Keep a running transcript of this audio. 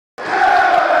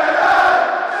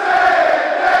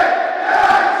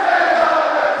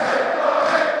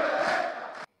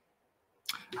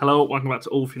Hello, welcome back to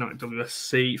All for United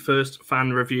WSC. First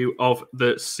fan review of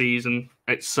the season.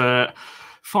 It's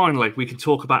finally we can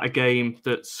talk about a game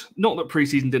that's not that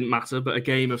pre-season didn't matter, but a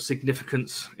game of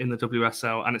significance in the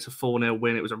WSL, and it's a 4-0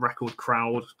 win. It was a record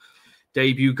crowd,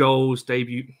 debut goals,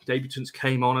 debutants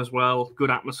came on as well.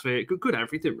 Good atmosphere, good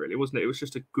everything really, wasn't it? It was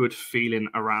just a good feeling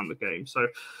around the game. So,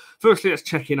 firstly, let's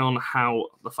check in on how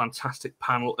the fantastic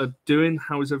panel are doing.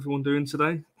 How is everyone doing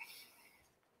today?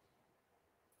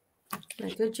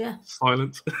 Very good, yeah.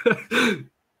 Silence.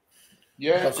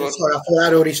 Yeah, good. Sorry, I thought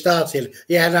I'd already started.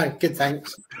 Yeah, no, good,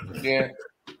 thanks. Yeah.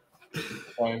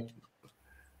 Fine.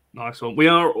 Nice one. We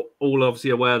are all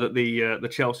obviously aware that the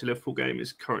Chelsea-Liverpool game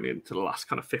is currently into the last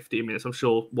kind of 15 minutes. I'm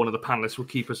sure one of the panelists will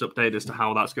keep us updated as to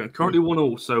how that's going. Currently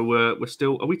 1-1, so we're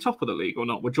still... Are we top of the league or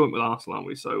not? We're joint with Arsenal, aren't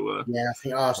we? So yeah, I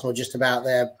think Arsenal are just about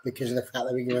there because of the fact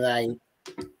that we give an A.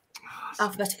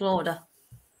 Alphabetical order.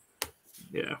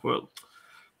 Yeah, well...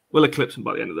 We'll eclipse them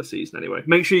by the end of the season anyway.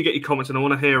 Make sure you get your comments, and I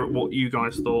want to hear what you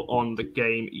guys thought on the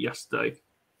game yesterday.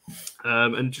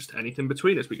 And just anything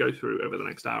between as we go through over the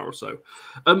next hour or so.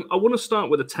 I want to start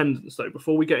with attendance, though,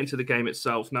 before we get into the game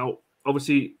itself. Now,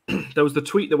 obviously, there was the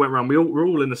tweet that went around. We were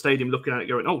all in the stadium looking at it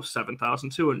going,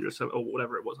 7,200, or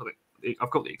whatever it was. I think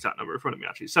I've got the exact number in front of me,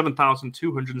 actually.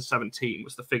 7,217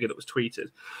 was the figure that was tweeted.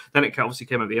 Then it obviously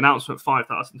came out the announcement,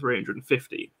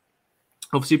 5,350.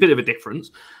 Obviously, a bit of a difference,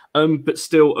 but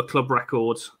still a club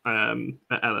record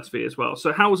at LSV as well.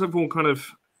 So how was everyone kind of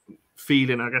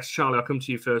feeling? I guess, Charlie, I'll come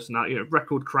to you first. And that,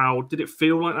 record crowd, did it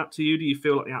feel like that to you? Do you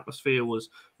feel like the atmosphere was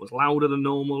louder than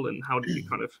normal? And how did you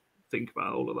kind of think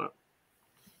about all of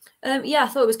that? Yeah, I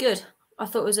thought it was good. I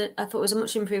thought it was a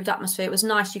much improved atmosphere. It was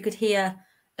nice. You could hear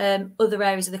other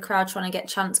areas of the crowd trying to get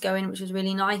chants going, which was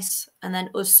really nice. And then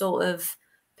us sort of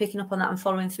picking up on that and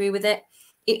following through with it.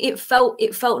 It felt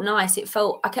nice.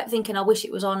 I kept thinking, I wish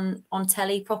it was on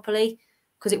telly properly,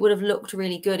 because it would have looked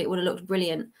really good. It would have looked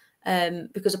brilliant.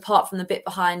 Because apart from the bit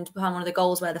behind one of the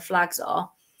goals where the flags are,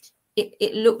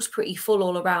 it looks pretty full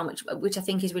all around, which I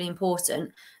think is really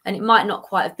important. And it might not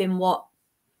quite have been what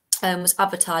was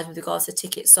advertised with regards to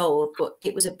tickets sold, but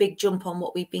it was a big jump on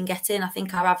what we've been getting. I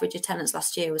think our average attendance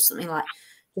last year was something like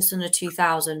just under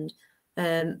 2,000.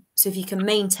 So if you can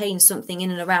maintain something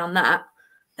in and around that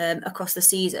across the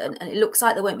season, and it looks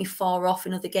like they won't be far off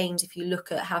in other games if you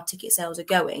look at how ticket sales are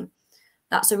going,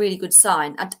 that's a really good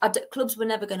sign. Clubs were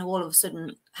never going to all of a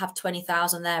sudden have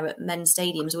 20,000 there at men's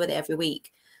stadiums, were they, every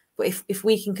week? But if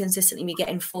we can consistently be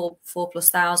getting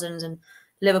 4,000+, and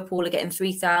Liverpool are getting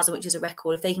 3,000, which is a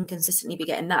record, if they can consistently be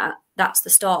getting that, that's the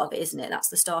start of it, isn't it? That's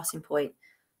the starting point.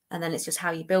 And then it's just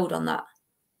how you build on that.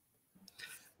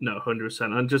 No,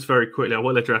 100%. And just very quickly, I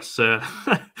will address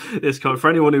this comment. For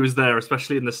anyone who was there,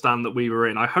 especially in the stand that we were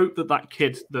in, I hope that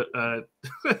kid that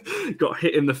got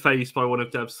hit in the face by one of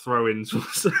Deb's throw-ins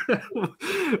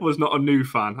was not a new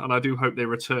fan. And I do hope they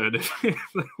return if they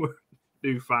were a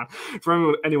new fan.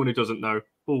 For anyone who doesn't know,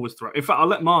 ball was thrown. In fact, I'll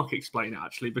let Mark explain it,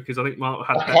 actually, because I think Mark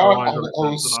had better eyes on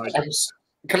it than I did.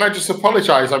 Can I just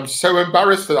apologise? I'm so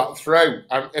embarrassed for that throw.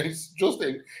 It's just,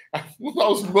 I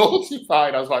was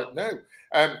mortified. I was like, no.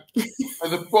 And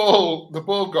the ball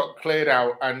got cleared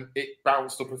out and it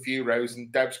bounced up a few rows and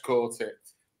Debs caught it.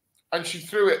 And she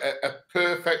threw it a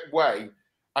perfect way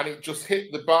and it just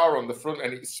hit the bar on the front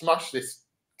and it smashed this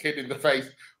kid in the face.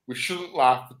 We shouldn't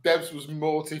laugh. Debs was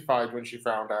mortified when she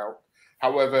found out.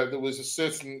 However, there was a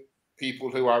certain people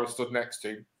who I was stood next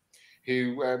to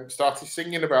who started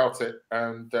singing about it.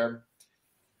 And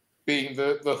being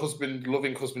the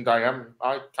loving husband I am,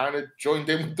 I kind of joined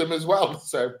in with them as well.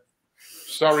 So...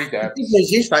 Sorry, Deb.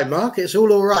 As you say, Mark, it's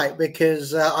all right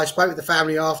because I spoke with the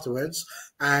family afterwards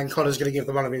and Connor's going to give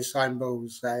them one of his signed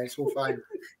balls. So it's all fine.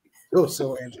 All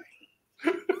sorted.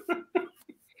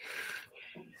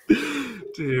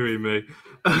 Deary me.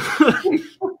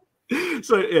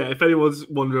 So, yeah, if anyone's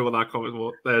wondering what that comment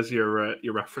was, there's your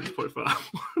reference point for that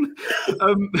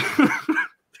one.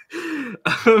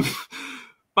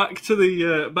 Back to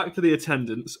the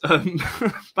attendance.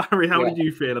 Barry, how did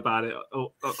you feel about it?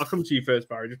 I'll come to you first,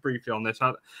 Barry, just briefly on this.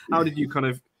 How did you kind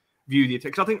of view the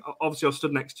attendance? I think obviously I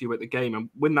stood next to you at the game, and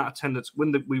when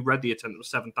we read the attendance was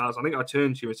 7,000, I think I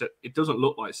turned to you and said it doesn't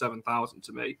look like 7,000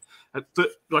 to me. But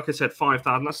like I said,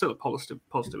 5,000. That's still a positive,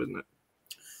 isn't it?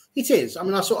 It is. I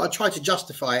mean, I tried to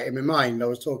justify it in my mind. I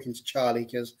was talking to Charlie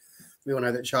because we all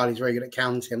know that Charlie's very good at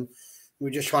counting. We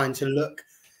were just trying to look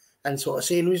and sort of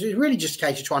seeing, it was really just a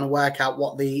case of trying to work out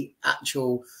what the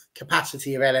actual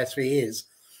capacity of LS3 is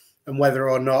and whether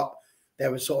or not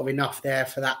there was sort of enough there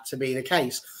for that to be the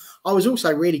case. I was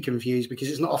also really confused because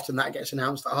it's not often that gets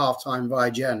announced at halftime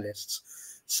by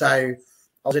journalists. So I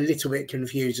was a little bit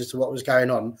confused as to what was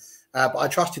going on. But I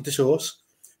trusted the source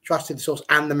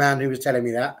and the man who was telling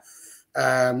me that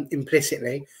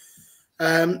implicitly.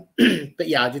 But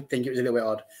yeah, I did think it was a little bit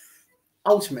odd.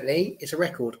 Ultimately, it's a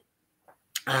record,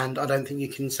 and I don't think you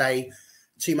can say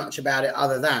too much about it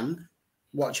other than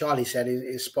what Charlie said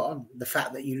is spot on. The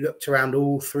fact that you looked around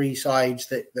all three sides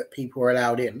that people were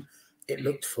allowed in, it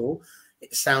looked full,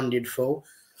 it sounded full.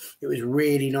 It was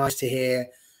really nice to hear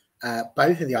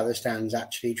both of the other stands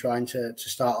actually trying to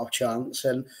start off chants.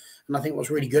 And I think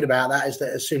what's really good about that is that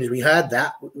as soon as we heard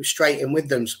that, we were straight in with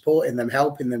them, supporting them,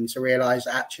 helping them to realise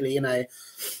that actually, you know,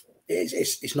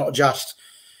 it's not just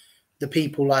the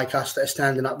people like us that are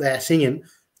standing up there singing.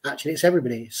 Actually, it's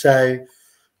everybody. So,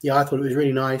 yeah, I thought it was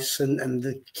really nice. And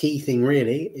the key thing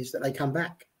really is that they come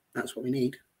back. That's what we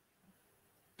need.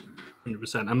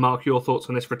 100%. And Mark, your thoughts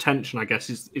on this retention, I guess,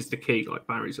 is the key, like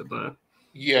Barry said there.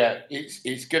 Yeah,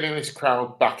 it's getting this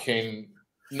crowd back in,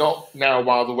 not now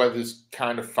while the weather's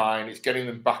kind of fine. It's getting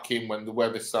them back in when the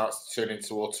weather starts to turn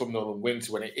into autumnal and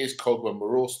winter, when it is cold, when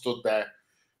we're all stood there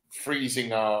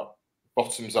freezing our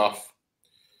bottoms off.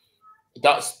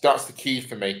 That's the key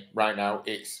for me right now.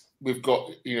 We've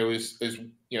got, you know, as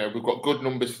you know, we've got good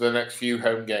numbers for the next few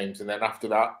home games, and then after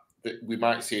that we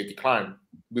might see a decline.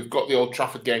 We've got the Old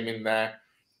Trafford game in there.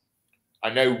 I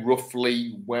know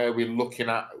roughly where we're looking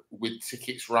at with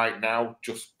tickets right now,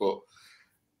 but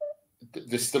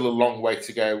there's still a long way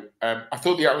to go. I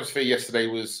thought the atmosphere yesterday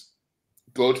was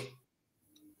good.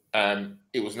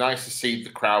 It was nice to see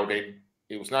the crowd in.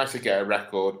 It was nice to get a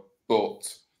record,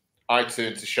 but I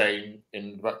turned to Shane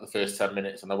in about the first 10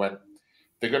 minutes and I went,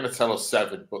 they're going to tell us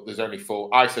 7, but there's only 4.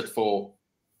 I said 4,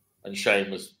 and Shane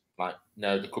was like,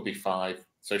 no, there could be 5.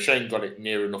 So Shane got it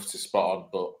near enough to spot on,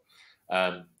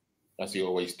 but as he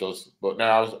always does. But no,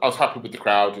 I was happy with the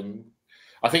crowd, and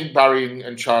I think Barry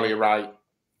and Charlie are right.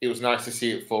 It was nice to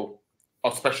see it full,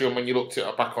 especially when you looked at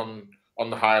it back on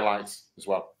the highlights as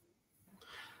well.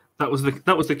 That was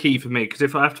the key for me, because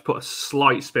if I have to put a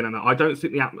slight spin on it,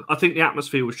 I think the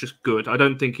atmosphere was just good. I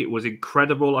don't think it was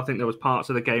incredible. I think there was parts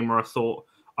of the game where I thought,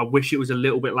 I wish it was a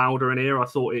little bit louder in here. I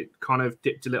thought it kind of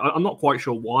dipped a little. I'm not quite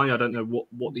sure why. I don't know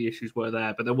what the issues were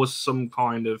there, but there was some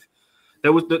kind of.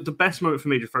 There was the best moment for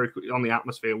me, just very quickly on the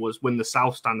atmosphere, was when the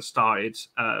South Stand started.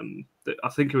 I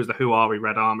think it was the "Who Are We,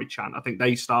 Red Army" chant. I think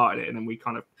they started it, and then we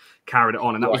kind of carried it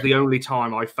on. And that was the only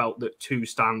time I felt that two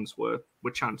stands were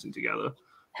chanting together.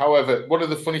 However, one of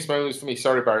the funniest moments for me,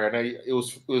 sorry Barry, I know it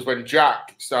was when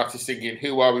Jack started singing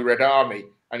 "Who Are We, Red Army,"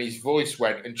 and his voice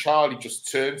went, and Charlie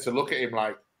just turned to look at him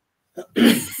like,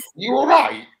 "You all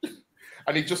right?"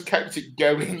 And he just kept it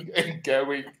going and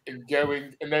going and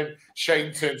going. And then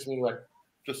Shane turned to me and went,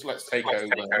 just let's take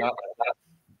over.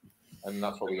 And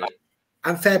that's what we did.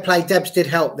 And fair play, Debs did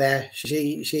help there.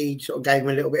 She sort of gave him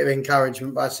a little bit of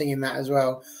encouragement by singing that as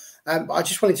well. But I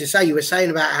just wanted to say, you were saying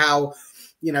about how,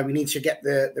 you know, we need to get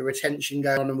the retention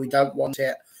going on and we don't want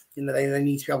it. You know, they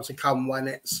need to be able to come when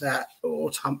it's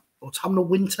autumnal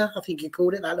winter, I think you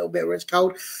called it, that little bit where it's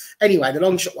cold. Anyway, the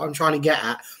long shot what I'm trying to get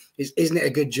at is, isn't it a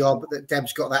good job that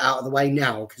Deb's got that out of the way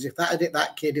now? Because if that had hit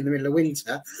that kid in the middle of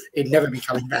winter, he'd never be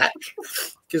coming back.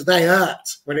 Because they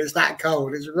hurt when it's that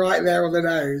cold. It's right there on the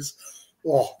nose.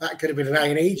 Oh, that could have been an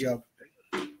A&E job.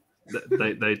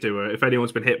 They do. If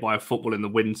anyone's been hit by a football in the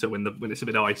winter when it's a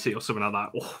bit icy or something like that,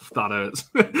 oh, that hurts.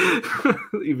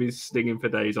 He'd be stinging for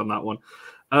days on that one.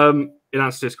 In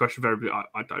answer to this question,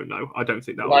 I don't know. I don't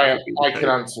think that. I can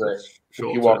answer it if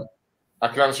you want. I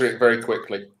can answer it very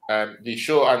quickly. The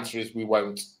short answer is we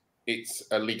won't. It's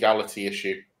a legality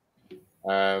issue.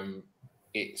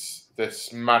 It's the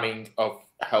manning of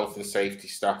health and safety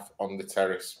staff on the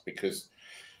terrace because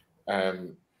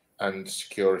and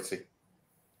security.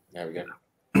 There we go.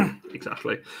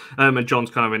 Exactly. And John's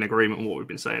kind of in agreement with what we've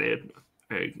been saying here.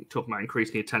 Talking about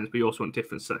increasing the attendance, but you also want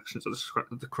different sections of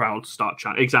the crowd start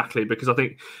chanting. Exactly, because I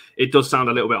think it does sound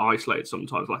a little bit isolated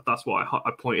sometimes. Like that's why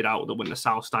I pointed out that when the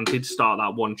South Stand did start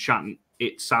that one chant,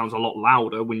 it sounds a lot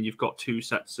louder when you've got two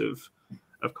sets of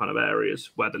kind of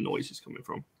areas where the noise is coming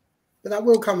from. But that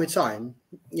will come with time.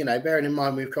 You know, bearing in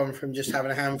mind we've gone from just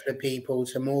having a handful of people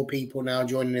to more people now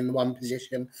joining in the one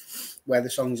position where the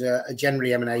songs are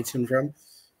generally emanating from.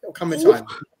 It'll come with time.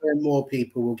 More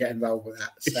people will get involved with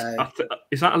that. So,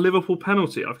 is that a Liverpool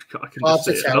penalty? I can hard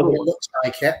just to tell. It looks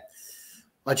like it.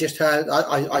 I just heard.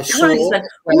 I saw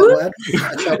the word.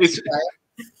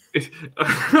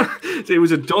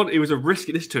 It was a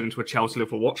risky. This turned into a Chelsea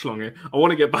Liverpool watch long here. I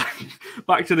want to get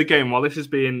back to the game while this is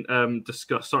being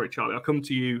discussed. Sorry, Charlie. I'll come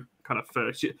to you kind of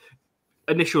first.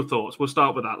 initial thoughts. We'll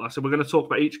start with that. Like I said, we're going to talk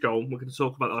about each goal. We're going to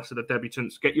talk about, like I said, the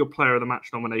debutants. Get your player of the match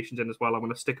nominations in as well. I'm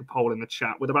going to stick a poll in the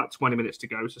chat with about 20 minutes to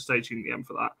go, so stay tuned at the end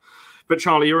for that. But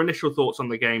Charlie, your initial thoughts on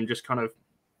the game, just kind of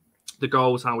the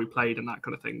goals, how we played, and that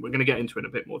kind of thing. We're going to get into it in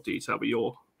a bit more detail, but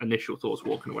your initial thoughts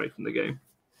walking away from the game.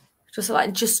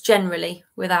 Just generally,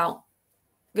 without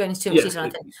going into too much detail, I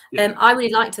think. I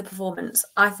really liked the performance.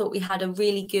 I thought we had a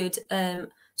really good, a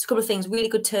couple of things, really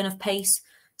good turn of pace.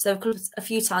 So a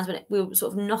few times when we were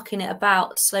sort of knocking it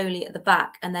about slowly at the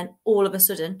back, and then all of a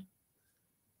sudden,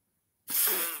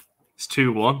 it's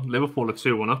 2-1. Liverpool are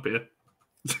 2-1 up here.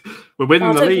 We're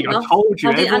winning the league. I told you.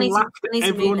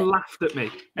 Everyone laughed at me.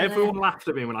 Everyone laughed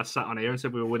at me when I sat on here and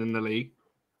said we were winning the league.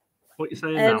 What are you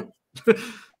saying now?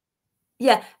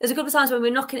 Yeah, there's a couple of times when we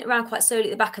were knocking it around quite slowly at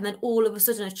the back, and then all of a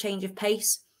sudden a change of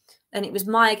pace, and it was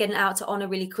Maya getting out to Honor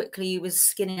really quickly. He was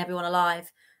skinning everyone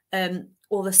alive.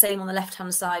 Or the same on the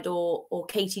left-hand side, or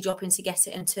Katie dropping to get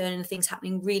it and turning, things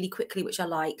happening really quickly, which I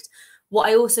liked. What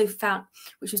I also found,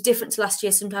 which was different to last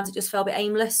year, sometimes it just felt a bit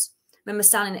aimless. I remember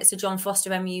standing next to John Foster,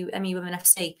 MU Women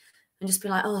FC, and just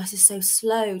being like, oh, this is so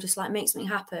slow, just like make something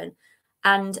happen.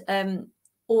 And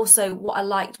also what I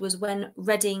liked was when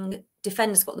Reading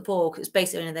defenders got the ball, because it's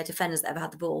basically only their defenders that ever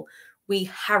had the ball, we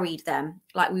harried them,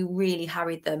 like we really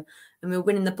harried them, and we were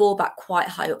winning the ball back quite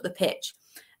high up the pitch.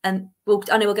 And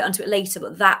I know we'll get onto it later,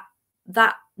 but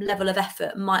that level of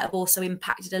effort might have also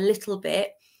impacted a little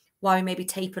bit why we maybe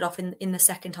tapered off in the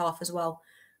second half as well,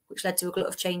 which led to a lot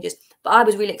of changes. But I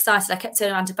was really excited. I kept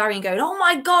turning around to Barry and going, "Oh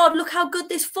my God, look how good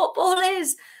this football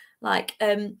is!" Like,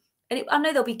 I know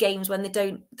there'll be games when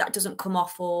that doesn't come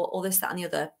off or this, that, and the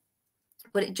other.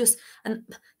 But it just, and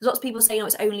there's lots of people saying, "Oh,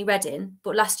 it's only Reading,"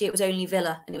 but last year it was only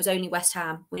Villa and it was only West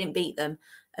Ham. We didn't beat them.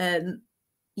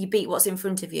 You beat what's in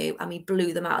front of you, and we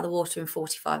blew them out of the water in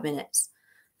 45 minutes.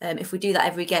 If we do that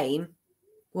every game,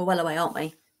 we're well away, aren't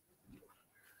we?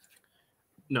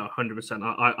 No, 100%.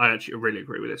 I actually really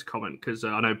agree with this comment, because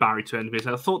I know Barry turned to me and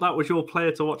said, I thought that was your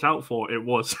player to watch out for. It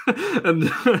was. And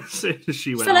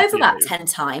she went fell over about 10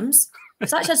 times.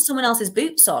 It's like she had someone else's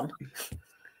boots on.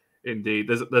 Indeed.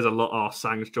 There's a lot of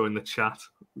Sangs joined the chat.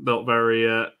 Not very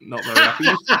happy.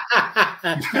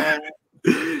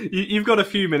 You've got a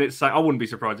few minutes. I wouldn't be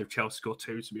surprised if Chelsea score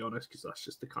 2, to be honest, because that's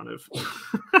just the kind of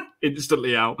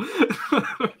instantly out.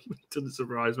 Doesn't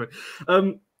surprise me.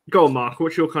 Go on, Mark.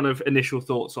 What's your kind of initial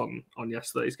thoughts on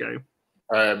yesterday's game?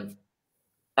 I'm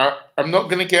not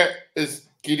going to get as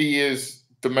giddy as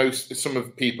some of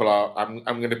the people are. I'm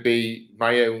going to be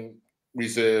my own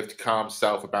reserved, calm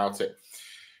self about it.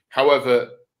 However,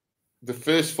 the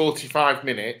first 45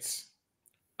 minutes,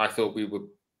 I thought we were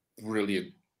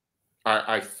brilliant.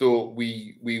 I thought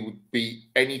we would beat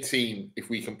any team if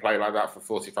we can play like that for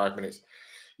 45 minutes.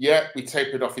 Yeah, we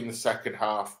tapered off in the second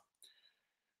half.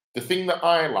 The thing that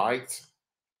I liked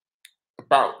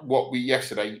about what we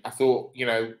yesterday, I thought,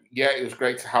 it was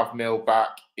great to have Mill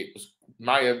back. It was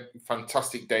Maya,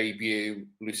 fantastic debut.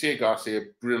 Lucia Garcia,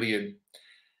 brilliant.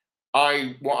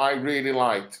 What I really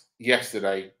liked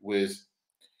yesterday was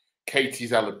Katie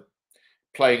Zelem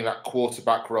playing that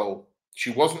quarterback role.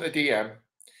 She wasn't a DM.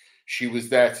 She was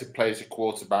there to play as a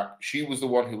quarterback. She was the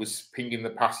one who was pinging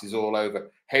the passes all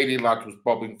over. Hayley Ladd was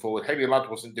bobbing forward. Hayley Ladd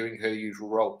wasn't doing her usual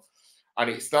role. And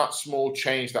it's that small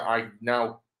change that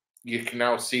you can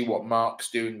now see what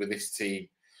Mark's doing with this team.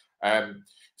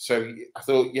 So I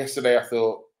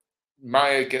thought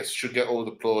Maya should get all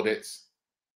the plaudits.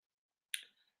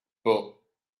 But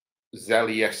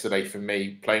Zelly yesterday, for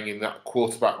me, playing in that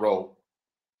quarterback role,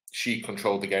 she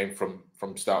controlled the game from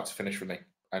start to finish for me.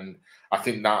 And I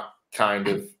think that kind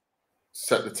of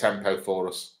set the tempo for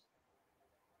us.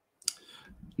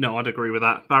 No, I'd agree with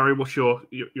that. Barry, what's your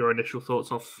initial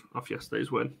thoughts off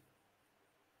yesterday's win?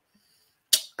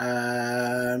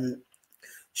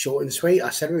 Short and sweet. I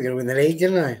said we were going to win the league,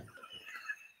 didn't I?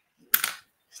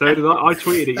 So did I. I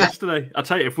tweeted it yesterday. I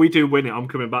tell you, if we do win it, I'm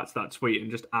coming back to that tweet and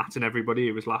just atting everybody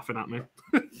who was laughing at me.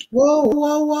 Whoa,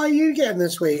 why are you getting the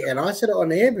tweet in? I said it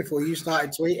on here before you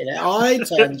started tweeting it. I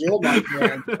turned your mic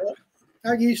around.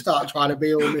 How do you start trying to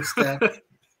be all Mr.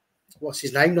 What's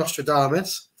his name?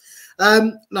 Nostradamus.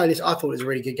 No, I thought it was a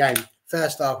really good game.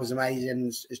 First half was amazing.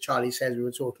 As Charlie says, we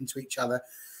were talking to each other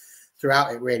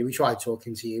throughout it, really. We tried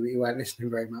talking to you, but you weren't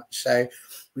listening very much. So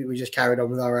we just carried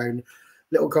on with our own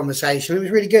little conversation. It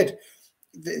was really good.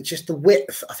 Just the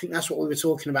width. I think that's what we were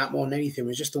talking about more than anything,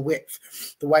 was just the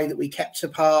width, the way that we kept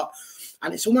apart.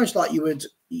 And it's almost like you would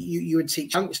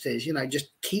teach youngsters,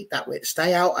 just keep that width,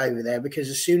 stay out over there, because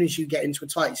as soon as you get into a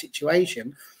tight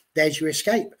situation, there's your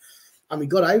escape. And we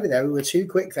got over there. We were too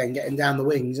quick then getting down the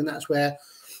wings, and that's where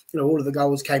all of the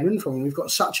goals came in from. And we've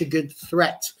got such a good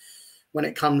threat when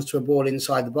it comes to a ball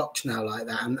inside the box now like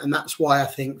that. And that's why I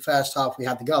think first half we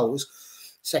had the goals,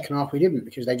 second half we didn't,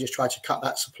 because they just tried to cut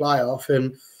that supply off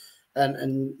and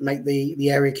make the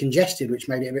area congested, which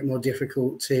made it a bit more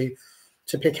difficult to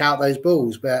pick out those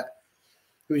balls. But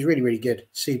it was really, really good,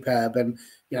 superb. And,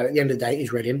 you know, at the end of the day, it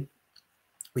is Reading.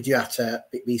 We do have to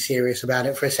be serious about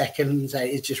it for a second and say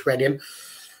it's just Reading.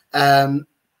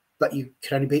 But you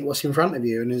can only beat what's in front of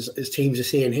you. And as teams are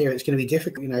seeing here, it's going to be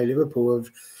difficult. You know, Liverpool have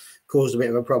caused a bit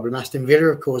of a problem. Aston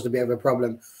Villa have caused a bit of a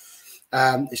problem.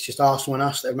 It's just Arsenal and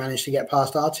us that have managed to get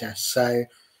past our tests. So,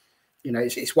 you know,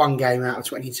 it's one game out of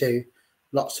 22.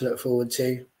 Lots to look forward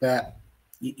to. But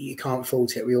you can't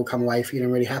fault it. We all come away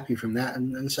feeling really happy from that.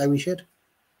 And so we should.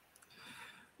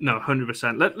 No,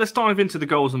 100%. Let's dive into the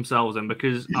goals themselves then,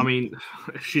 because, I mean,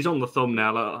 she's on the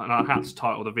thumbnail, and I had to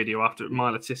title the video after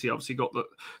Maya Le Tissier obviously got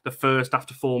the first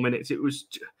after 4 minutes. It was,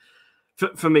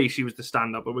 for me, she was the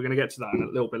stand-up, but we're going to get to that in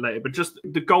a little bit later. But just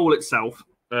the goal itself,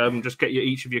 just get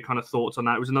each of your kind of thoughts on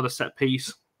that. It was another set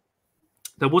piece.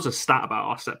 There was a stat about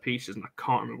our set pieces, and I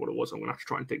can't remember what it was. I'm going to have to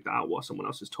try and dig that out while someone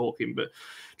else is talking. But,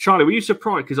 Charlie, were you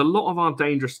surprised? Because a lot of our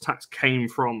dangerous attacks came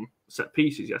from set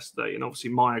pieces yesterday, and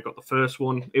obviously Maya got the first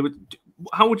one.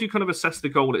 How would you kind of assess the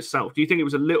goal itself? Do you think it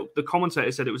was the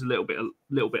commentator said it was a little bit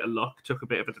of luck, took a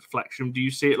bit of a deflection. Do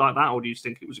you see it like that, or do you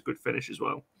think it was a good finish as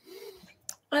well?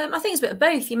 I think it's a bit of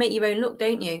both. You make your own luck,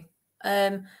 don't you?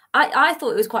 I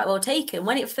thought it was quite well taken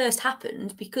when it first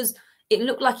happened, because it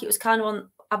looked like it was kind of on,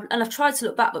 and I've tried to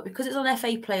look back, but because it's on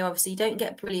FA Play, obviously you don't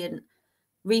get brilliant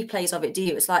replays of it, do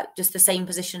you? It's like just the same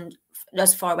position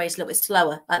as far away, it's a little bit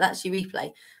slower. Like that's your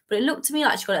replay. But it looked to me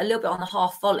like she got it a little bit on the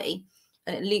half volley,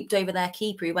 and it looped over their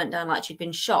keeper who went down like she'd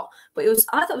been shot. But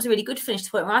I thought it was a really good finish to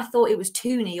the point where I thought it was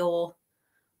Tooney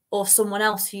or someone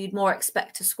else who you'd more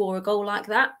expect to score a goal like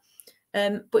that.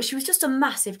 But she was just a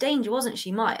massive danger, wasn't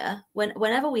she, Maya?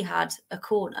 Whenever we had a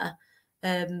corner,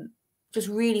 just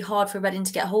really hard for Reading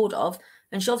to get hold of.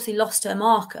 And she obviously lost her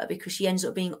marker because she ends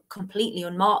up being completely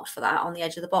unmarked for that on the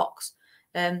edge of the box.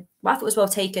 But I thought it was well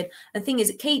taken. And the thing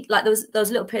is, Kate, like there was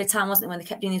a little period of time, wasn't it, when they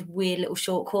kept doing these weird little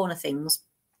short corner things,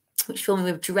 which filled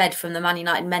me with dread from the Man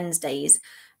United men's days.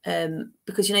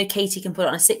 Because, you know, Katie can put it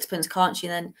on a sixpence, can't she?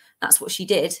 And then that's what she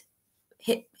did.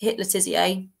 Hit Le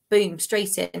Tissier, boom,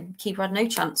 straight in. Keeper had no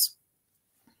chance.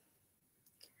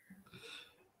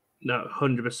 No,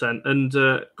 100%. And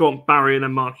go on, Barry, and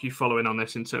then Mark, you following on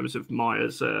this in terms of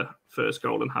Maya's first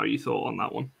goal and how you thought on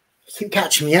that one? I think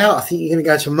catching me out. I think you're going to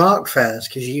go to Mark first,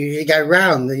 because you go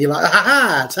round and you're like,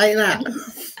 ha, take that.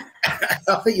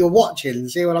 I think you're watching,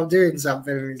 see when I'm doing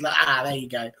something, and he's like, there you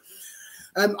go.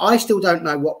 I still don't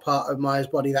know what part of Maya's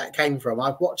body that came from.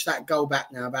 I've watched that goal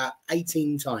back now about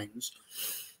 18 times,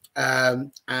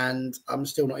 and I'm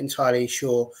still not entirely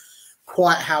sure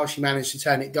quite how she managed to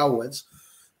turn it goalwards.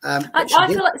 I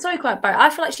feel like, sorry, quite Barry, I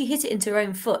feel like she hit it into her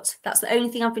own foot. That's the only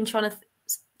thing I've been trying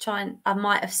to I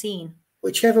might have seen.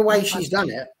 Whichever way she's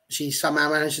done it, she somehow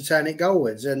managed to turn it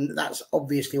goalwards, and that's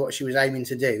obviously what she was aiming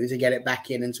to do, to get it back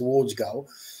in and towards goal.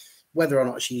 Whether or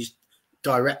not she's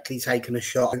directly taken a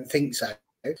shot, I don't think so.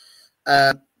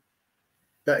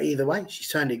 But either way, she's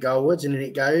turned it goalwards, and in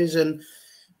it goes. And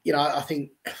you know, I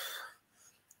think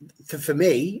for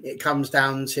me, it comes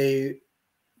down to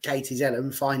Katie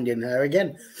Zelem finding her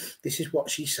again. This is what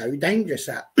she's so dangerous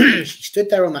at. She stood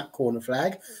there on that corner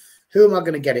flag. Who am I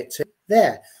going to get it to?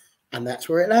 There. And that's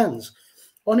where it lands.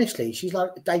 Honestly, she's like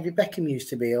David Beckham used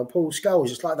to be, or Paul Scholes,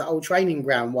 just like that old training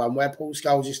ground one where Paul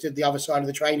Scholes just stood the other side of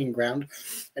the training ground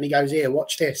and he goes, here,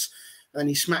 watch this. And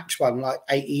he smacks one like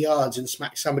 80 yards and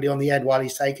smacks somebody on the head while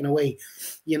he's taking a wee.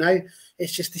 You know,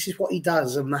 it's just, this is what he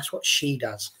does, and that's what she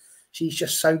does. She's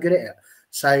just so good at it.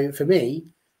 So for me,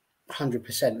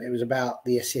 100%, it was about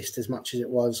the assist as much as it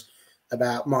was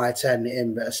about Maya turning it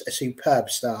in, but a superb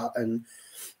start. And,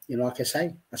 you know, like I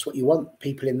say, that's what you want.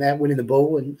 People in there winning the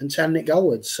ball and turning it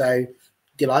goalwards. So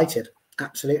delighted.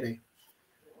 Absolutely.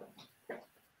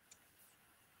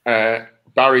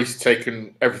 Barry's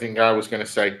taken everything I was going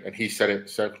to say, and he said it.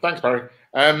 So thanks, Barry.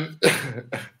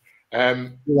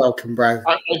 You're welcome, bro.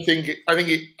 I think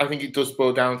it does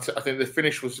boil down to. I think the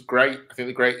finish was great.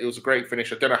 It was a great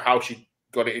finish. I don't know how she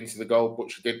got it into the goal,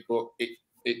 but she did. But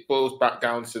it boils back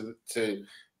down to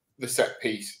the set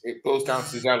piece. It boils down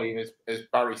to Zelem, as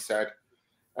Barry said.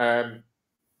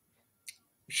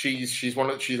 She's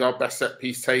our best set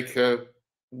piece taker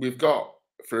we've got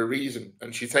for a reason,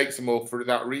 and she takes them all for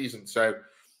that reason. So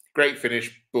great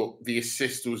finish, but the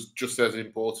assist was just as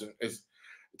important, as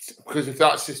because if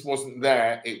that assist wasn't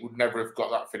there, it would never have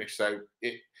got that finish. So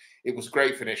it was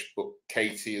great finish, but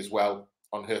Katie as well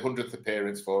on her 100th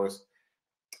appearance for us.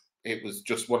 It was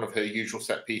just one of her usual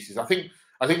set pieces. I think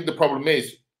I think the problem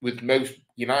is with most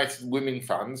United women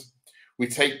fans, we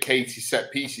take Katie's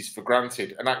set pieces for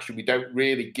granted, and actually we don't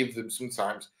really give them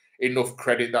sometimes enough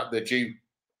credit that they're due.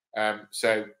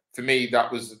 So for me,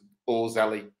 that was all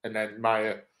Zelly, and then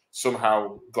Maya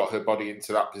somehow got her body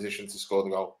into that position to score the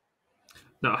goal.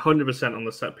 No, 100% on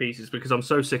the set pieces, because I'm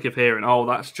so sick of hearing, oh,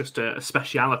 that's just a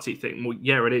speciality thing. Well,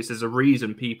 yeah, it is. There's a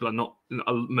reason people are not,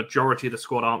 a majority of the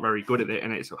squad aren't very good at it,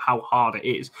 and it's how hard it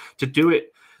is to do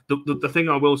it. The thing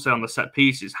I will say on the set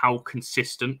piece is how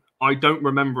consistent. I don't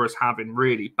remember us having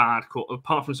really bad,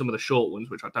 apart from some of the short ones,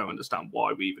 which I don't understand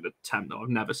why we even attempt them. I've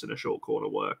never seen a short corner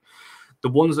work. The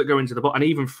ones that go into the box, and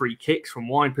even free kicks from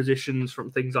wide positions,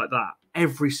 from things like that,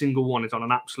 every single one is on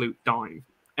an absolute dime.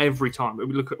 Every time we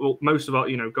look at most of our,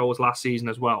 goals last season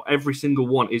as well, every single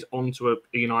one is onto a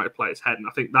United player's head, and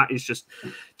I think that is just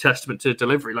testament to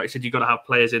delivery. Like I said, you've got to have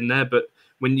players in there, but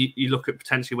when you look at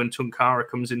potentially when Tunkara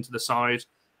comes into the side,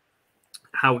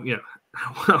 how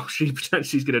well she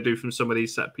potentially is going to do from some of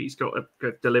these set piece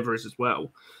deliveries as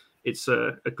well. It's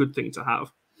a good thing to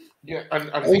have. Yeah, and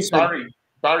I think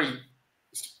Barry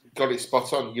got it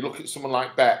spot on. You look at someone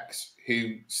like Bex,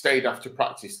 who stayed after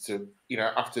practice to,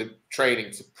 after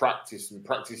training to practice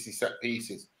his set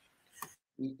pieces.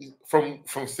 From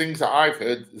things that I've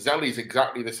heard, Zelly's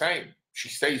exactly the same. She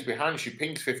stays behind, she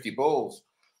pings 50 balls.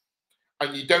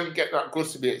 And you don't get that good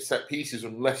to be at set pieces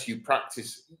unless you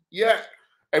practice. Yeah,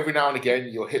 every now and again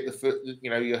you'll hit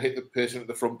you'll hit the person at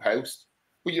the front post.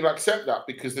 But you'll accept that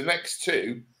because the next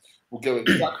two will go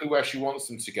exactly where she wants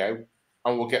them to go,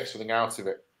 and we'll get something out of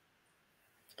it.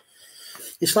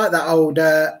 It's like that old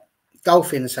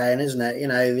golfing saying, isn't it?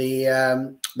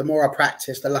 The more I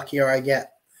practice, the luckier I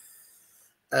get.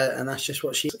 And that's just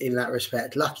what she's in that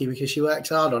respect. Lucky because she works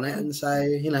hard on it. And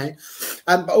so,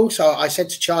 but also I said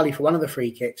to Charlie for one of the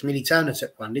free kicks, Millie Turner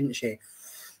took one, didn't she?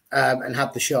 And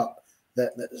had the shot.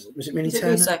 Was it Millie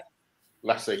Turner? Russo?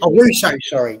 Lassie. Oh, Russo,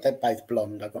 sorry. They're both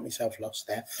blonde. I got myself lost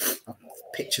there. I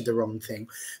pictured the wrong thing.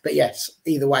 But yes,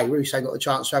 either way, Russo got the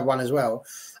chance to have one as well.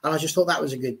 And I just thought that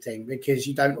was a good thing because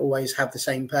you don't always have the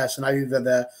same person over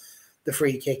the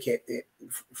free kick. It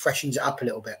freshens it up a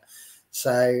little bit.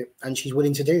 So, and she's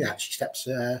willing to do that. She steps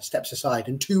aside.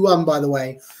 And 2-1, by the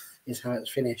way, is how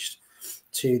it's finished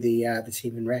to the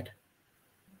team in red.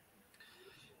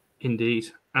 Indeed.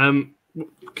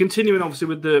 Continuing obviously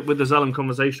with the Zelem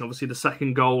conversation, obviously the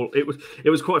second goal, it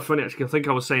was quite funny actually. I think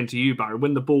I was saying to you, Barry,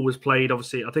 when the ball was played,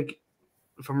 obviously I think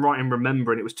if I'm right in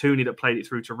remembering, it was Tooney that played it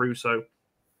through to Russo,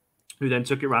 who then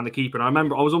took it around the keeper. And I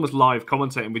remember I was almost live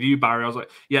commentating with you, Barry. I was like,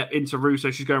 yeah, into Russo,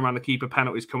 she's going around the keeper,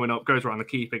 penalty's coming up, goes around the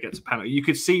keeper, gets a penalty. You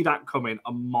could see that coming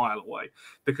a mile away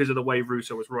because of the way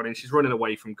Russo was running. She's running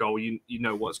away from goal. You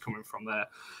know what's coming from there.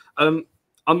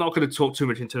 I'm not going to talk too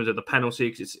much in terms of the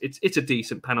penalty because it's a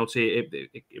decent penalty.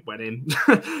 It went in.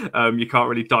 You can't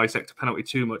really dissect a penalty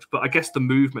too much. But I guess the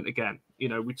movement again,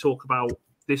 we talk about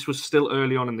this was still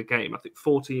early on in the game. I think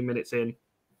 14 minutes in,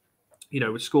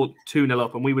 we scored 2-0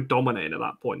 up and we were dominating at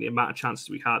that point, the amount of chances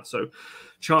we had. So,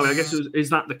 Charlie, I guess is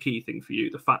that the key thing for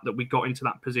you? The fact that we got into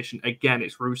that position again,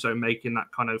 it's Russo making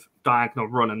that kind of diagonal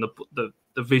run and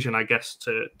the vision, I guess,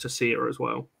 to see her as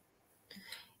well.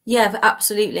 Yeah,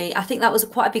 absolutely. I think that was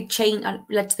quite a big change and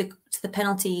led to the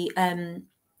penalty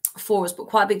for us. But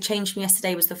quite a big change from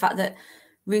yesterday was the fact that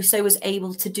Russo was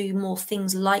able to do more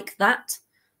things like that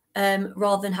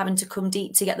rather than having to come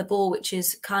deep to get the ball, which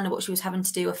is kind of what she was having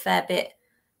to do a fair bit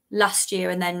last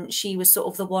year. And then she was sort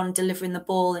of the one delivering the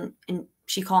ball and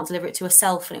she can't deliver it to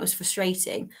herself, and it was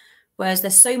frustrating. Whereas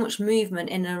there's so much movement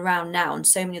in and around now and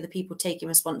so many other people taking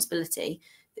responsibility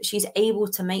that she's able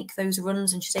to make those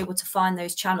runs and she's able to find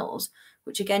those channels,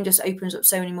 which again just opens up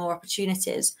so many more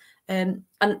opportunities. And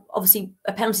obviously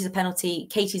a penalty is a penalty.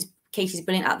 Katie's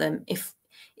brilliant at them.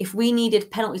 If we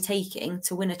needed penalty taking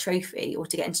to win a trophy or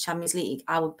to get into Champions League,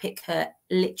 I would pick her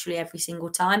literally every single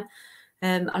time.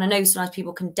 And I know sometimes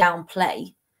people can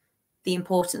downplay the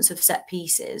importance of set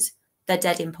pieces. They're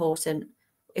dead important.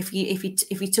 If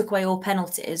you took away all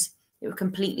penalties, it would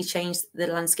completely change the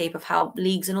landscape of how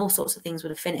leagues and all sorts of things would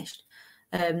have finished.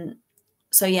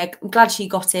 So yeah, I'm glad she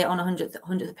got it on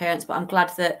 100th appearance, but I'm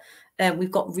glad that we've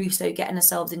got Russo getting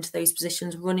herself into those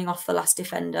positions, running off the last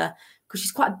defender, because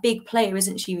she's quite a big player,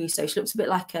 isn't she, Russo? She looks a bit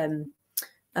like a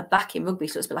back in rugby.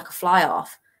 She looks a bit like a fly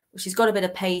half. She's got a bit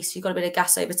of pace. She's got a bit of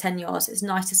gas over 10 yards. It's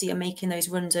nice to see her making those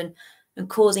runs and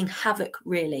causing havoc,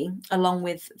 really, along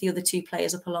with the other two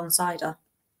players up alongside her.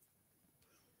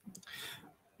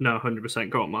 No, 100%.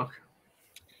 Go on, Mark.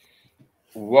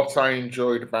 What I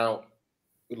enjoyed about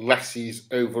Lessie's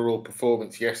overall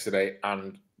performance yesterday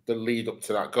and the lead up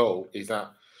to that goal is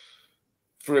that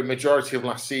for a majority of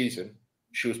last season,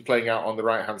 she was playing out on the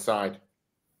right-hand side.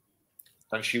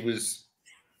 And she was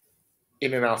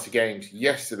in and out of games.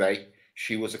 Yesterday,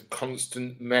 she was a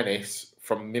constant menace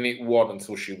from minute 1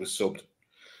 until she was subbed.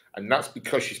 And that's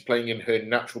because she's playing in her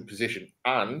natural position.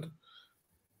 And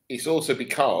it's also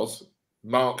because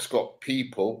Mark's got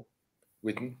people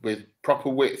with proper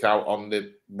width out on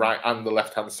the right and the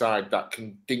left-hand side that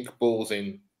can dink balls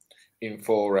in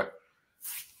for her.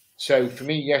 So for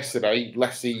me yesterday,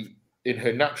 Leslie, in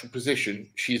her natural position,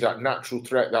 she's that natural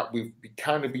threat that we've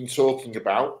kind of been talking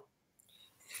about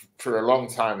for a long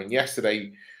time. And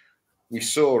yesterday we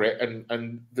saw it,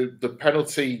 and the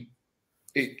penalty,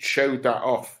 it showed that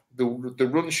off. The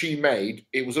run she made,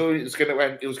 it was going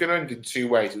to end in 2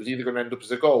 ways. It was either going to end up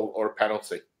as a goal or a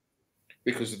penalty.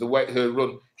 Because of the way her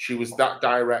run, she was that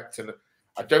direct. And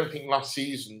I don't think last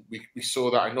season we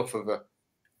saw that enough of her.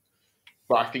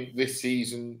 But I think this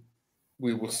season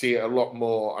we will see it a lot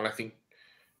more. And I think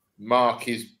Mark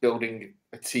is building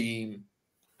a team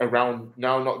around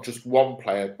now not just one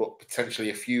player, but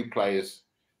potentially a few players.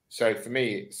 So for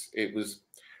me, it was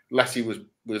Leslie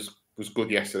was good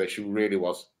yesterday. She really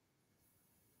was.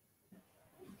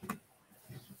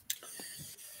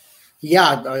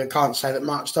 Yeah, I can't say that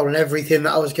Mark's stolen everything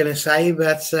that I was going to say,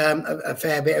 but a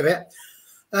fair bit of it.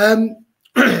 And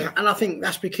I think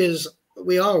that's because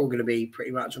we are all going to be pretty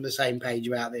much on the same page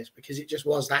about this, because it just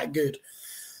was that good.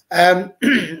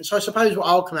 So I suppose what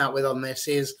I'll come out with on this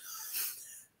is,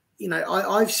 you know,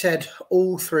 I've said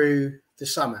all through the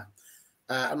summer,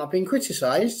 and I've been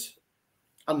criticised,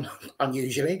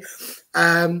 unusually,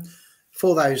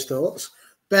 for those thoughts,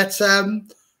 but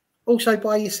also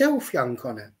by yourself, young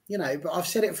Connor. You know, but I've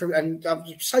said it through, and I'm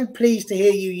so pleased to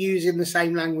hear you using the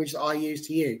same language that I used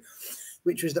to you,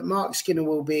 which was that Mark Skinner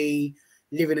will be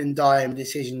living and dying with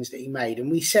decisions that he made.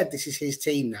 And we said this is his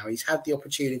team now. He's had the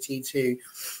opportunity to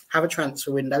have a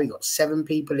transfer window. He got 7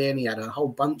 people in. He had a whole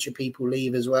bunch of people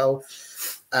leave as well,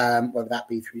 whether that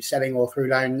be through selling or through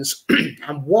loans.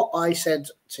 And what I said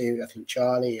to, I think,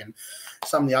 Charlie and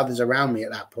some of the others around me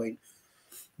at that point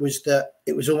was that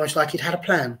it was almost like he'd had a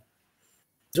plan.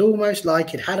 It's almost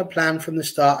like it had a plan from the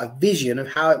start, a vision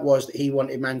of how it was that he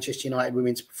wanted Manchester United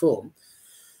women to perform.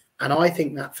 And I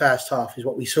think that first half is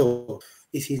what we saw,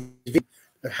 is his vision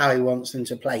of how he wants them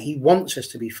to play. He wants us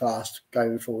to be fast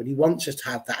going forward. He wants us to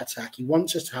have that attack. He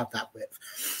wants us to have that width.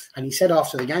 And he said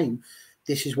after the game,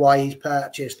 this is why he's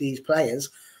purchased these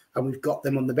players and we've got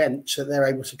them on the bench so they're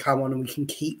able to come on and we can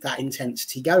keep that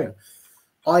intensity going.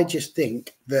 I just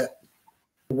think that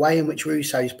the way in which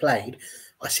Russo's played,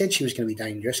 I said she was going to be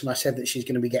dangerous, and I said that she's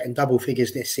going to be getting double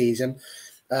figures this season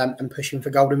and pushing for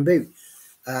Golden Boot.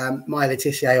 Maya Le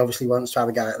Tissier obviously wants to have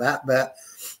a go at that, but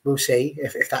we'll see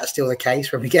if that's still the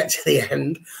case when we get to the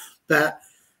end. But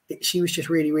she was just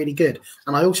really, really good.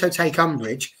 And I also take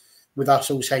umbrage with us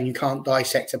all saying you can't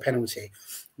dissect a penalty.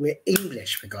 We're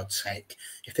English, for God's sake.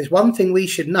 If there's one thing we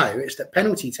should know, it's that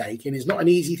penalty taking is not an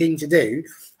easy thing to do,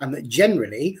 and that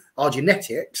generally our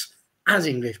genetics as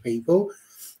English people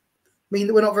mean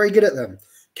that we're not very good at them.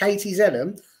 Katie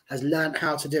Zelem has learned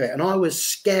how to do it. And I was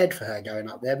scared for her going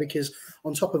up there because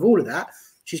on top of all of that,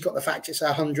 she's got the fact it's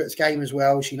her 100th game as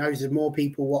well. She knows there's more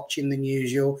people watching than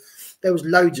usual. There was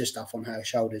loads of stuff on her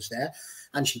shoulders there.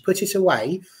 And she put it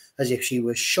away as if she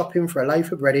was shopping for a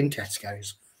loaf of bread in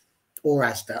Tesco's or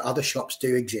Asda. Other shops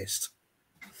do exist.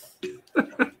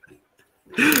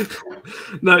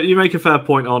 No, you make a fair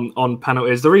point on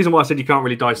penalties. The reason why I said you can't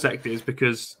really dissect it is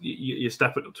because you're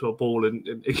stepping up to a ball and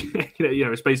you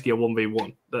know it's basically a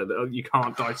 1v1. You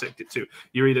can't dissect it too.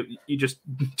 You're just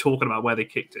talking about where they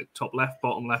kicked it: top left,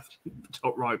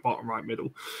 top right, bottom right, middle.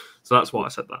 So that's why I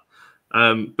said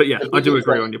that. But yeah, I do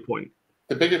agree on your point.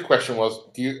 The bigger question was: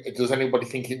 does anybody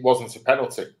think it wasn't a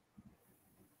penalty?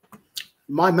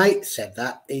 My mate said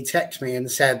that. He texted me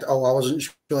and said, "Oh, I wasn't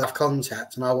sure of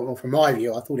contact." And I went, "Well, from my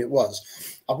view, I thought it was."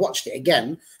 I've watched it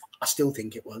again. I still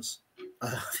think it was.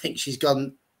 I think she's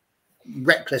gone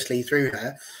recklessly through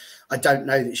her. I don't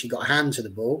know that she got a hand to the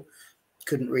ball.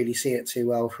 Couldn't really see it too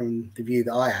well from the view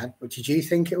that I had. But did you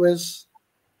think it was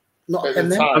not at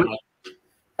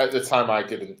the time, I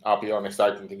didn't. I'll be honest.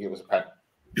 I didn't think it was a pen.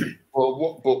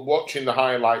 But watching the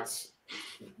highlights,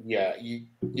 yeah, you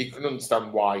can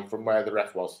understand why from where the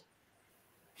ref was.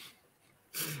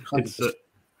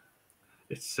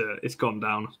 It's gone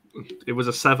down. It was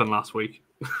a 7 last week,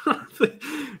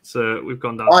 so we've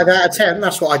gone down. 5 out of 10.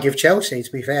 That's what I give Chelsea.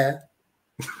 To be fair,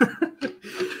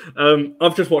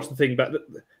 I've just watched the thing back.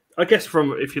 I guess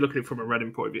if you look at it from a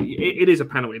Reading point of view, it is a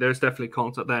penalty. There's definitely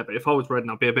contact there. But if I was Reading,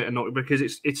 I'd be a bit annoyed because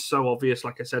it's so obvious.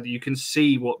 Like I said, you can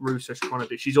see what Russo's trying to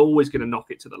do. She's always going to knock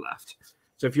it to the left.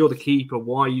 So if you're the keeper,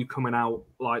 why are you coming out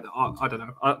like that? I don't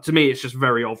know. To me, it's just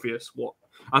very obvious what.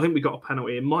 I think we got a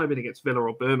penalty. It might have been against Villa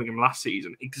or Birmingham last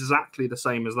season, exactly the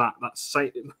same as that. That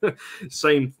same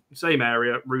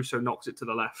area. Russo knocks it to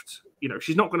the left. You know,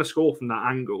 she's not going to score from that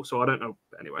angle, so I don't know.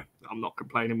 Anyway, I'm not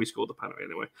complaining. We scored the penalty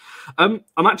anyway. I'm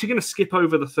actually going to skip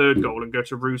over the third goal and go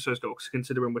to Russo's goal, because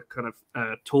considering we're kind of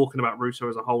talking about Russo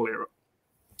as a whole here.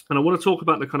 And I want to talk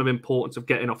about the kind of importance of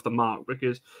getting off the mark,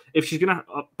 because if she's going to,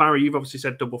 Barry, you've obviously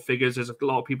said double figures. There's a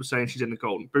lot of people saying she's in the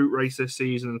Golden Boot race this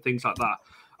season and things like that.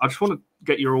 I just want to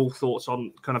get your all thoughts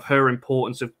on kind of her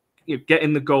importance of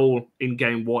getting the goal in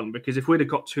game one, because if we'd have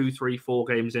got 2, 3, 4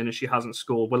 games in and she hasn't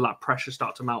scored, will that pressure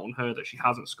start to mount on her that she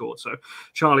hasn't scored? So,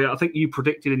 Charlie, I think you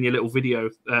predicted in your little video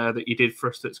that you did for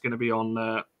us that's going to be on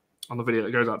the video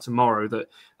that goes out tomorrow, that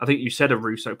I think you said a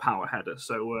Russo power header.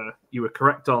 So you were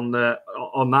correct on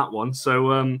that one.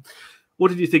 So what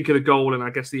did you think of the goal, and I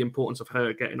guess the importance of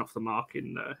her getting off the mark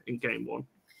in game one?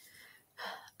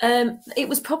 It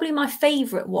was probably my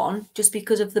favourite one, just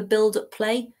because of the build-up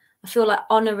play. I feel like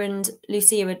Honor and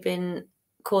Lucia had been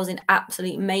causing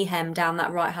absolute mayhem down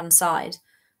that right-hand side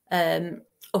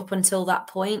up until that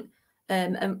point.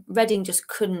 And Reading just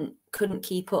couldn't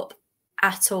keep up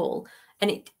at all.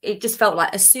 And it just felt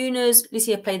like as soon as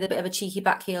Lucia played a bit of a cheeky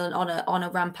back heel and Honor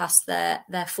ran past their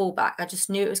fullback, I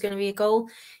just knew it was going to be a goal.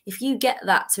 If you get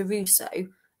that to Russo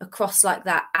across like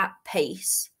that at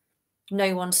pace,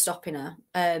 no one's stopping her.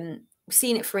 We've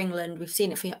seen it for England. We've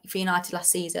seen it for United last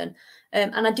season.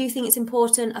 And I do think it's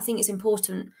important. I think it's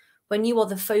important when you are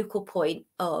the focal point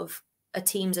of a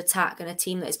team's attack and a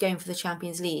team that is going for the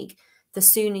Champions League, the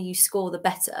sooner you score, the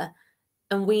better.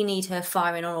 And we need her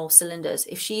firing on all cylinders.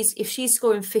 If she's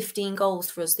scoring 15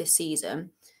 goals for us this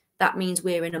season, that means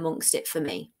we're in amongst it for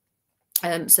me.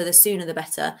 So the sooner the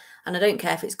better. And I don't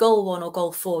care if it's goal 1 or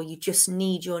goal 4, you just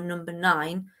need your number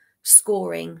 9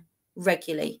 scoring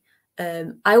regularly.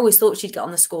 I always thought she'd get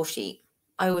on the score sheet.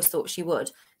 I always thought she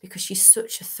would, because she's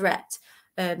such a threat.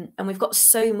 And we've got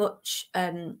so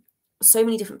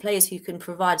many different players who can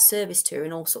provide service to her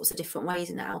in all sorts of different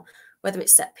ways now, whether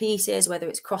it's set pieces, whether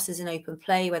it's crosses in open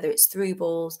play, whether it's through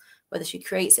balls, whether she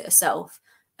creates it herself.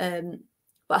 But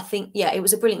I think, yeah, it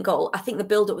was a brilliant goal. I think the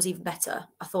build-up was even better.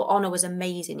 I thought Honor was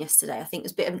amazing yesterday. I think it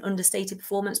was a bit of an understated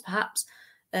performance, perhaps.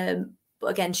 But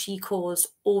again, she caused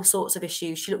all sorts of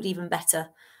issues. She looked even better.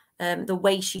 The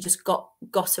way she just got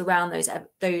around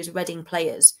those Reading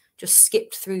players, just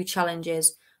skipped through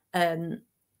challenges. And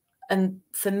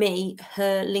for me,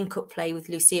 her link-up play with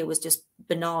Lucia was just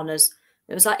bananas.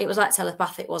 It was like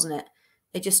telepathic, wasn't it?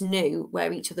 They just knew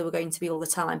where each other were going to be all the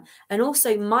time. And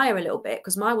also Maya a little bit,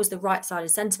 because Maya was the right-sided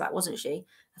centre-back, wasn't she?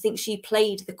 I think she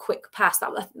played the quick pass.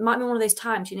 That might be one of those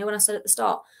times, when I said at the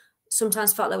start,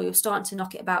 sometimes felt like we were starting to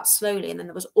knock it about slowly, and then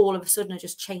there was all of a sudden a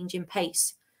just change in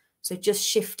pace. So just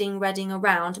shifting Reading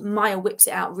around, Maya whips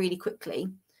it out really quickly.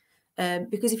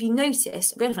 Because if you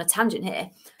notice, I'm going on a tangent here,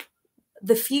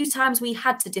 the few times we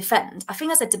had to defend, I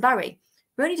think I said to Barry,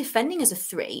 we're only defending as a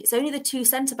 3. It's only the 2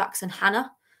 centre-backs and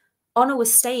Hannah. Honor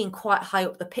was staying quite high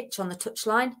up the pitch on the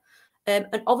touchline, and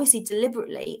obviously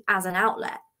deliberately as an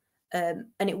outlet. And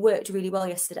it worked really well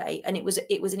yesterday. And it was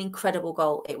an incredible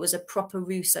goal. It was a proper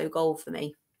Russo goal for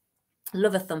me.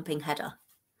 Love a thumping header.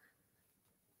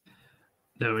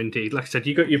 No, indeed. Like I said,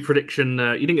 you got your prediction.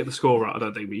 You didn't get the score right, I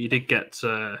don't think, but you did get...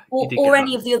 or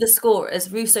any of the other scorers.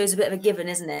 Russo's a bit of a given,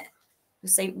 isn't it? We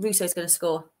say Russo's going to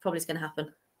score. Probably it's going to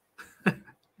happen.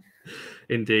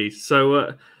 Indeed.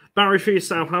 So, Barry, for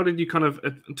yourself, how did you kind of,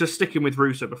 just sticking with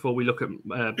Russo before we look at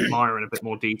Maya in a bit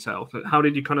more detail, how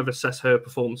did you kind of assess her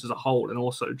performance as a whole, and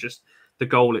also just the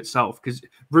goal itself? Because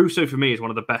Russo, for me, is one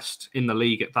of the best in the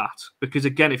league at that. Because,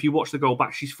 again, if you watch the goal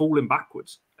back, she's falling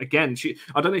backwards. Again,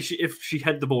 I don't know if she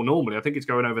head the ball normally. I think it's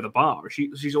going over the bar.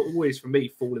 She's always, for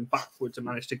me, falling backwards and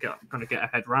managed to get a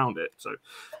head round it. So,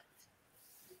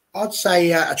 I'd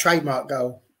say a trademark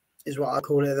goal is what I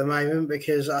call it at the moment,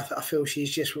 because I feel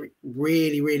she's just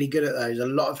really, really good at those. A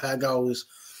lot of her goals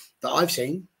that I've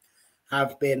seen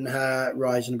have been her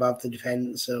rising above the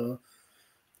defence, or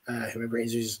whoever it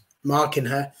is who's marking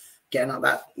her, getting up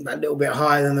that little bit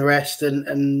higher than the rest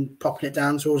and popping it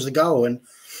down towards the goal. And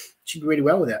she did really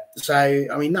well with it. So,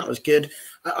 I mean, that was good.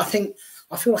 I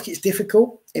feel like it's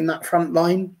difficult in that front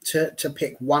line to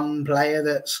pick one player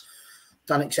that's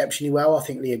done exceptionally well. I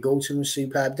think Leah Galton was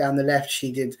superb down the left.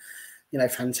 She did,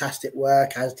 fantastic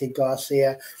work, as did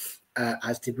Garcia,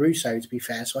 as did Russo, to be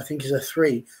fair. So I think as a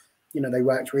 3, they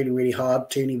worked really, really hard.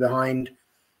 Tooney behind,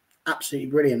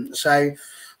 absolutely brilliant. So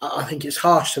I think it's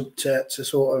harsh to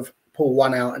sort of pull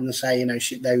one out and say,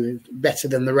 they were better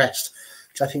than the rest,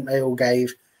 because I think they all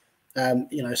gave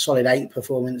Solid 8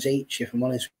 performance each, if I'm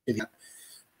honest with you.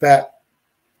 But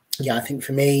yeah, I think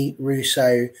for me,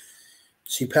 Russo,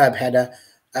 superb header.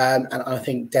 And I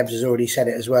think Debs has already said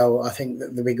it as well. I think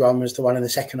that the big one was the one in the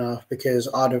second half, because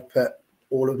I'd have put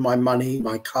all of my money,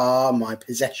 my car, my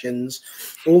possessions,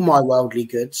 all my worldly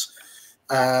goods,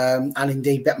 and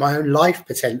indeed bet my own life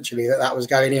potentially that was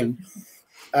going in.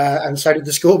 And so did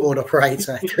the scoreboard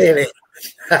operator, clearly,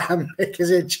 because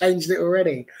it changed it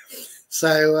already.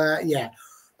 So, yeah,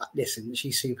 listen,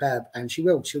 she's superb, and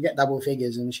she'll get double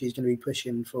figures, and she's going to be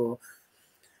pushing for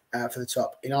the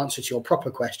top. In answer to your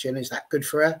proper question, is that good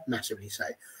for her? Massively so.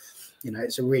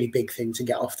 It's a really big thing to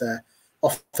get off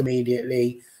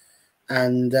immediately,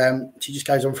 and she just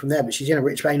goes on from there. But she's in a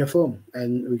rich vein of form,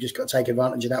 and we've just got to take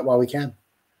advantage of that while we can.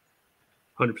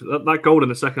 100%. That goal in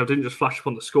the second half didn't just flash up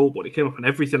on the scoreboard; it came up on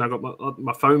everything. I got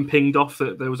my phone pinged off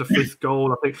that there was a 5th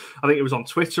goal. I think it was on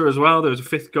Twitter as well. There was a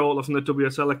 5th goal off from the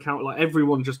WSL account. Like,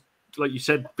 everyone just, like you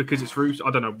said, because it's Russo.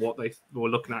 I don't know what they were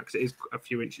looking at, because it is a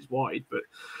few inches wide.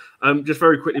 But just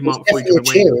very quickly, Mark, before you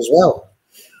come away as well.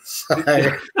 So.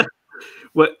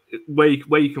 where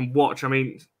you can watch. I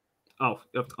mean, I've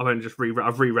only just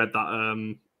I've reread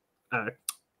that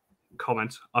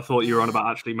comment. I thought you were on about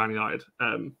actually Man United.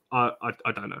 I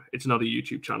don't know. It's another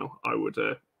YouTube channel. I would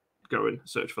go and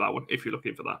search for that one if you're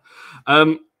looking for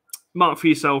that. Mark, for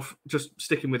yourself, just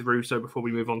sticking with Russo before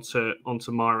we move on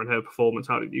to Maya and her performance.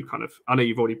 How did you I know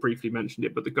you've already briefly mentioned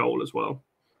it, but the goal as well.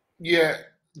 Yeah,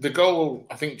 the goal,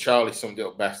 I think Charlie summed it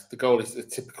up best. The goal is a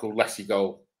typical Lessie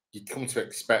goal. You'd come to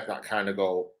expect that kind of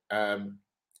goal.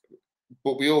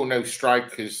 But we all know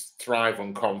strikers thrive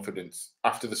on confidence.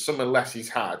 After the summer Lessie's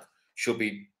had, she'll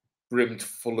be brimmed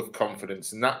full of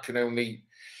confidence, and that can only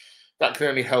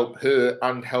help her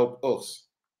and help us.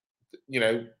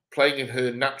 Playing in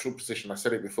her natural position, I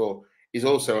said it before, is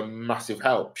also a massive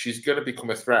help. She's going to become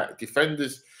a threat.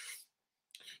 Defenders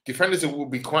will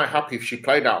be quite happy if she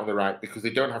played out on the right, because they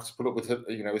don't have to put up with her,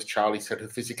 as Charlie said, her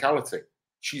physicality.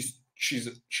 She's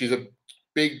a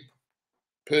big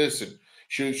person.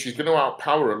 She's going to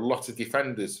outpower a lot of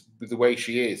defenders with the way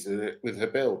she is, with her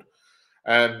build.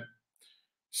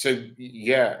 So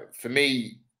yeah, for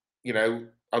me,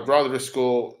 I'd rather her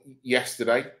score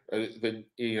yesterday than,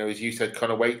 as you said,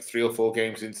 kind of wait 3 or 4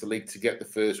 games into the league to get the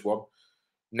first one.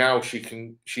 Now she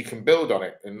can build on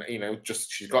it, and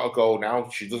she's got a goal now.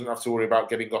 She doesn't have to worry about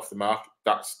getting off the mark.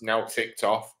 That's now ticked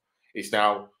off. It's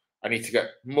now, I need to get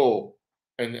more,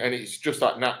 and it's just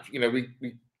like that.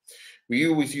 We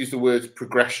always use the word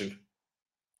progression,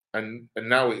 and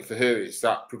now for her it's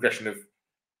that progression of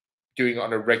doing it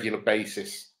on a regular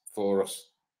basis for us.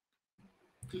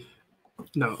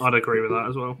 No, I'd agree with that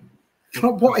as well.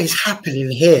 What is happening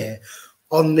here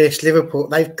on this Liverpool?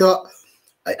 They've got,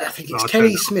 I think it's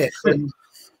Kelly Smith, and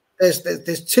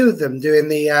there's 2 of them doing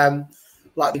the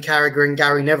like the Carragher and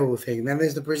Gary Neville thing. Then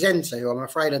there's the presenter, who I'm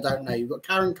afraid I don't know. You've got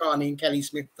Karen Carney and Kelly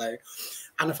Smith though,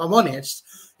 and if I'm honest,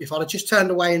 if I'd have just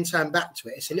turned away and turned back to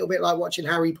it, it's a little bit like watching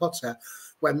Harry Potter,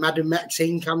 when Madame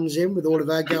Maxine comes in with all of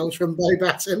her girls from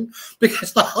Beaubaton,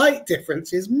 because the height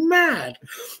difference is mad.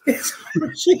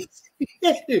 She's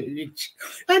huge,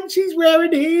 and she's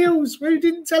wearing heels. Who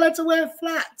didn't tell her to wear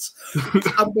flats? It's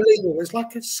unbelievable. It's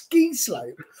like a ski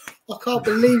slope. I can't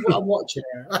believe what I'm watching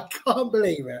here. I can't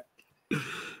believe it.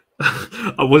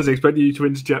 I wasn't expecting you to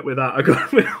interject with that. I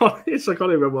can't remember what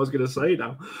I was going to say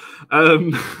now.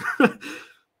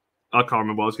 I can't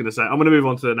remember what I was going to say. I'm going to move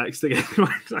on to the next again.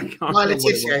 Maya Le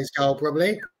Tissier's goal,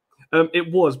 probably.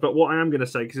 It was, but what I am going to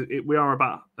say, because we are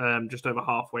about just over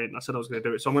halfway, and I said I was going to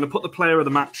do it. So I'm going to put the player of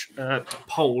the match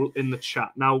poll in the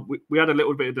chat. Now, we had a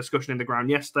little bit of discussion in the ground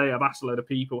yesterday. I've asked a load of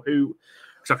people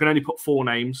because I can only put 4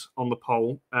 names on the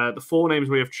poll. The 4 names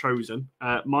we have chosen,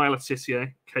 Maya Le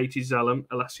Tissier, Katie Zelem,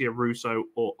 Alessia Russo,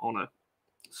 or Honor.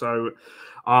 So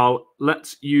I'll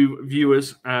let you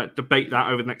viewers debate that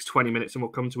over the next 20 minutes, and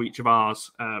we'll come to each of ours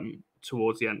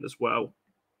towards the end as well.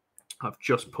 I've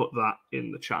just put that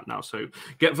in the chat now. So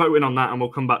get voting on that, and we'll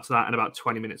come back to that in about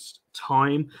 20 minutes'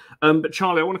 time. But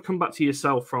Charlie, I want to come back to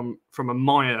yourself from a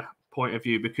Maya point of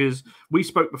view, because we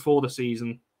spoke before the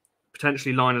season,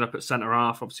 potentially lining up at centre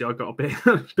half. Obviously, I got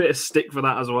a bit of stick for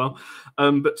that as well.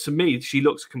 But to me, she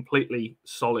looks completely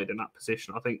solid in that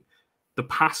position. I think the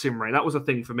passing range, that was a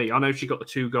thing for me. I know she got the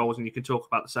 2 goals, and you can talk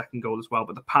about the second goal as well,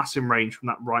 but the passing range from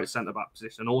that right centre-back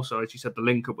position, and also, as you said, the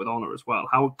link-up with Honor as well.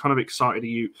 How kind of excited are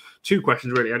you? 2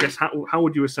 questions, really. I guess, how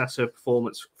would you assess her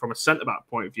performance from a centre-back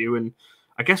point of view? And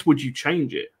I guess, would you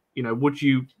change it? Would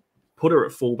you put her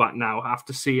at full-back now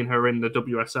after seeing her in the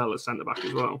WSL as centre-back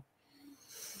as well?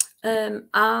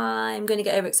 I'm going to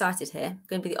get overexcited here. I'm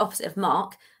going to be the opposite of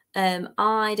Mark.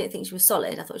 I don't think she was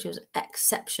solid. I thought she was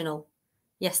exceptional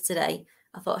yesterday.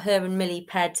 I thought her and Millie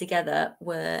paired together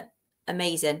were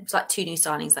amazing. It's like 2 new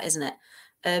signings, that, isn't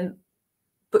it?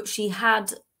 But she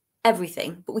had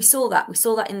everything. But we saw that. We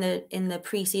saw that in the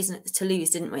pre-season at the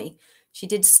Toulouse, didn't we? She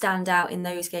did stand out in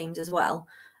those games as well.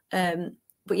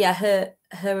 But yeah,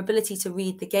 her ability to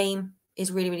read the game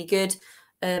is really, really good.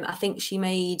 I think she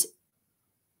made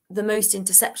the most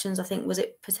interceptions. I think, was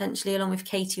it potentially, along with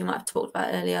Katie, we might have talked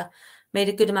about earlier, made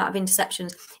a good amount of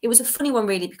interceptions. It was a funny one,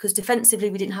 really, because defensively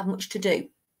we didn't have much to do.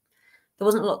 There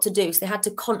wasn't a lot to do, so they had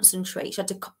to concentrate. She had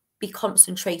to be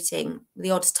concentrating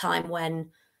the odd time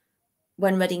when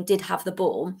Reading did have the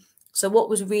ball. So what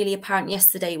was really apparent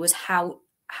yesterday was how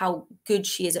good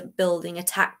she is at building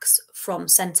attacks from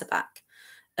centre-back.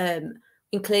 And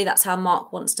clearly that's how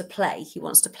Mark wants to play. He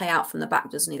wants to play out from the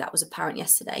back, doesn't he? That was apparent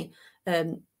yesterday.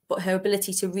 But her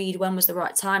ability to read when was the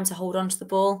right time to hold on to the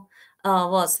ball.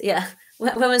 When was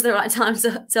the right time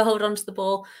to hold on to the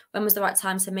ball? When was the right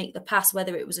time to make the pass,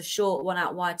 whether it was a short one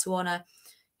out wide to Honor,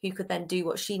 who could then do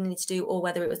what she needed to do, or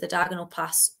whether it was the diagonal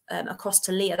pass across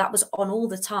to Leah. That was on all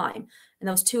the time. And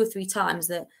there was 2 or 3 times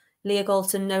that Leah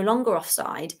Galton, no longer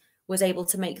offside, was able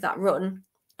to make that run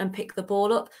and pick the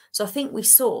ball up. So I think we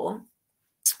saw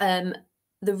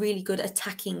the really good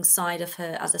attacking side of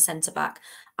her as a centre-back.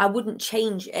 I wouldn't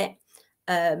change it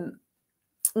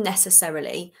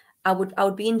necessarily. I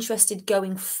would be interested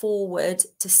going forward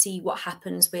to see what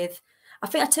happens with... I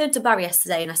think I turned to Barry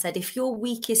yesterday and I said, if your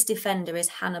weakest defender is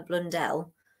Hannah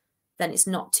Blundell, then it's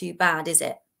not too bad, is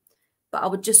it? But I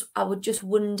would just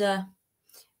wonder,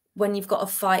 when you've got a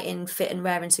fight in Fit and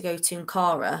Raring to go to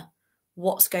Nkara,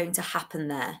 what's going to happen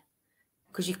there?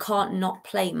 Because you can't not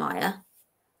play Maya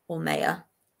or Maya.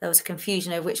 There was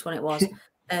confusion over which one it was.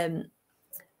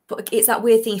 But it's that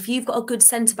weird thing. If you've got a good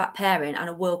centre-back pairing and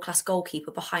a world-class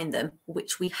goalkeeper behind them,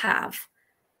 which we have,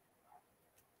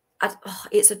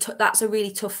 that's a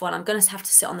really tough one. I'm going to have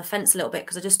to sit on the fence a little bit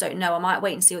because I just don't know. I might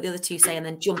wait and see what the other 2 say and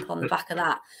then jump on the back of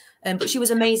that. But she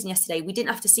was amazing yesterday. We didn't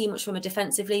have to see much from her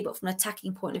defensively, but from an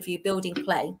attacking point of view, building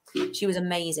play, she was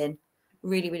amazing.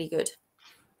 Really, really good.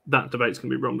 That debate's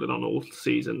going to be rumbling on all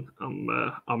season.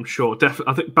 I'm sure.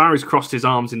 Definitely, I think Barry's crossed his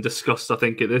arms in disgust. I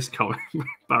think at this comment,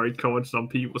 Barry commented on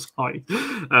people's height.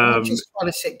 I'm just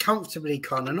trying to sit comfortably,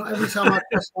 Connor. Not every time I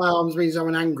cross my arms means I'm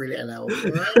an angry little elf.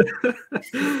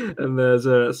 Right? And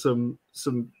there's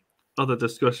some other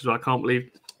discussions. I can't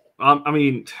believe. I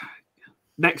mean,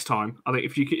 next time, I think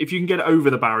if you can get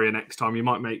over the barrier next time, you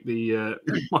might make the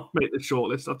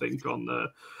shortlist. I think on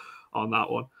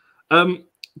that one.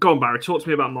 Go on, Barry. Talk to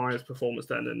me about Maya's performance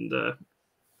then, and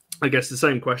I guess the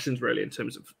same questions really in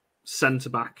terms of centre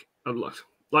back.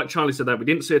 Like Charlie said there, we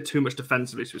didn't see her too much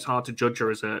defensively, so it's hard to judge her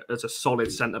as a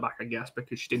solid centre back, I guess,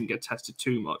 because she didn't get tested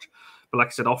too much. But like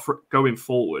I said, going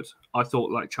forward, I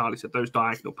thought, like Charlie said, those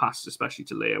diagonal passes, especially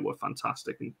to Leah, were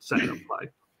fantastic in setting up play.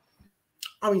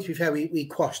 I mean, to be fair, we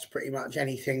quashed pretty much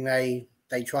anything they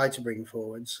tried to bring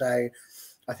forward. So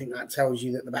I think that tells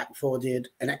you that the back 4 did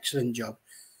an excellent job.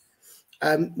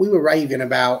 We were raving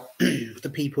about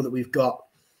the people that we've got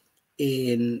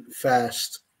in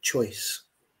first choice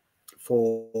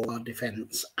for our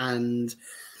defence. And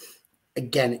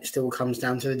again, it still comes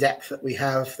down to the depth that we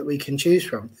have that we can choose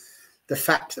from. The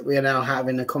fact that we are now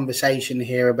having a conversation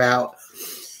here about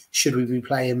should we be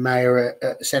playing Maya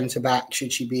at centre-back,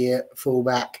 should she be at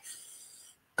full-back?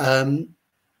 The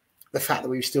fact that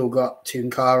we've still got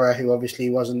Tunkara, who obviously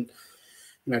wasn't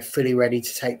fully ready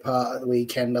to take part at the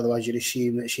weekend. Otherwise, you'd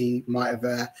assume that she might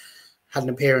have had an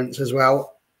appearance as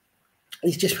well.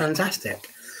 It's just fantastic.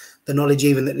 The knowledge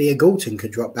even that Leah Galton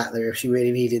could drop back there if she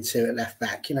really needed to at left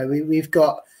back. We've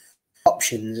got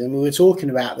options, and we were talking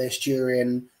about this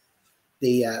during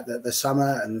the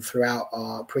summer and throughout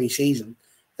our pre-season,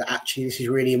 that actually this is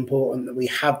really important that we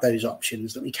have those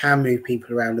options, that we can move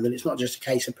people around, and that it's not just a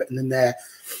case of putting them there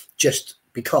just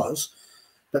because,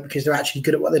 but because they're actually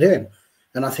good at what they're doing.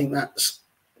 And I think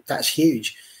that's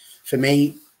huge. For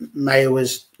me, Maya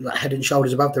was like head and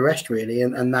shoulders above the rest, really.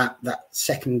 And that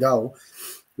second goal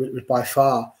was by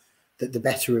far the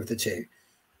better of the 2.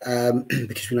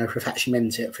 Because we know for a fact she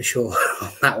meant it for sure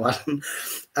on that one.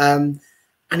 And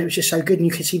it was just so good. And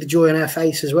you could see the joy in her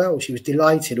face as well. She was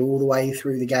delighted all the way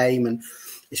through the game, and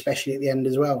especially at the end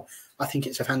as well. I think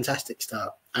it's a fantastic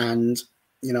start. And,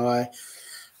 I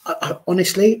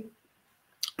honestly...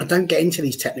 I don't get into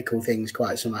these technical things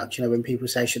quite so much. When people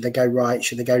say, should they go right?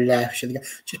 Should they go left? Should they go?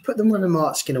 Just put them wherever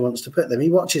Mark Skinner wants to put them.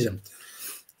 He watches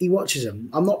them.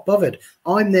 I'm not bothered.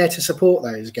 I'm there to support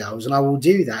those girls, and I will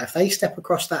do that. If they step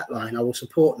across that line, I will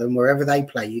support them wherever they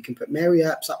play. You can put Mary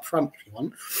Earps up front if you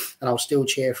want, and I'll still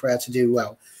cheer for her to do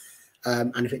well.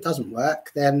 And if it doesn't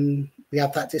work, then we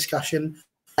have that discussion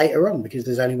later on, because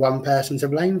there's only one person to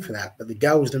blame for that. But the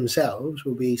girls themselves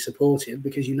will be supportive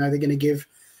because they're going to give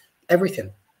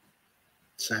everything.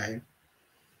 So,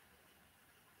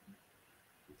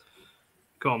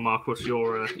 go on, Mark. What's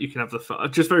your? You can have the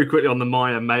just very quickly on the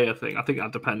Maya thing. I think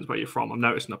that depends where you're from. I'm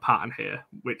noticing a pattern here,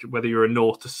 which whether you're a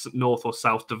north or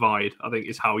south divide, I think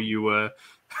is how you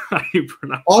how you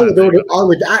pronounce. I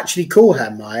would actually call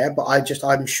her Maya, but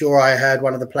I'm sure I heard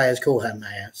one of the players call her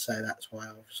Maya, so that's why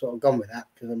I've sort of gone with that,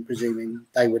 because I'm presuming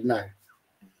they would know.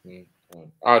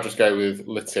 I'll just go with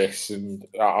Le Tissier, and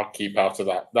I'll keep out of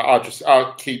that.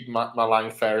 I'll keep my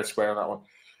line fair and square on that one.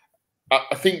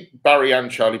 I think Barry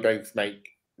and Charlie both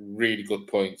make really good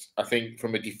points. I think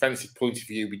from a defensive point of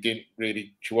view,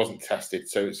 she wasn't tested,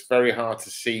 so it's very hard to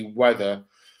see whether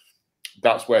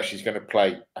that's where she's going to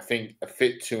play. I think a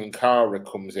fit Tuankara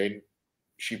comes in,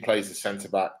 she plays the centre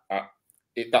back.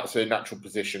 That's her natural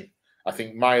position. I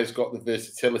think Maya's got the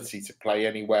versatility to play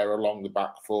anywhere along the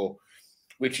back four,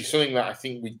 which is something that I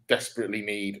think we desperately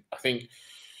need. I think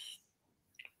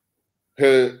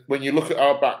when you look at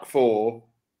our back four,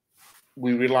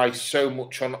 we rely so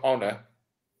much on honour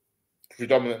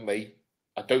predominantly.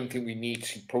 I don't think we need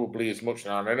to probably as much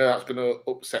now. And I know that's going to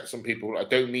upset some people. I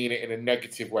don't mean it in a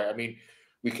negative way. I mean,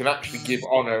 we can actually give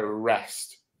honour a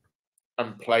rest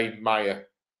and play Maya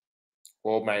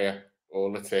or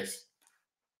Le Tissier,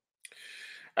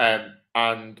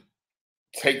 and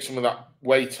take some of that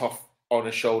weight off on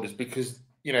her shoulders. Because,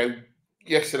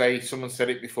 yesterday, someone said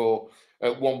it before,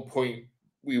 at one point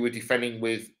we were defending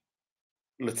with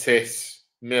Le Tissier,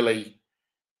 Millie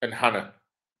and Hannah.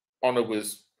 Honor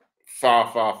was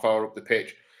far, far, far up the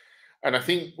pitch. And I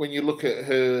think when you look at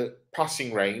her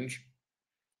passing range,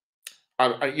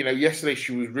 yesterday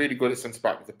she was really good at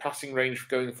centre-back. The passing range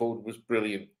going forward was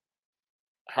brilliant.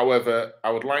 However,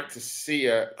 I would like to see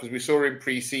her, because we saw her in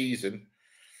pre-season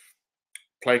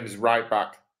playing as right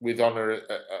back with Honor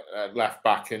at left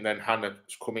back, and then Hannah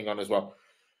coming on as well.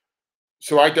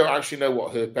 So I don't actually know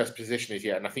what her best position is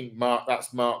yet. And I think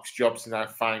that's Mark's job to now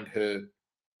find her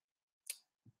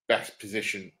best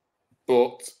position.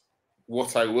 But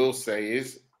what I will say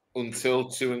is, until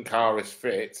Tuankara is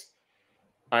fit,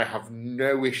 I have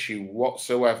no issue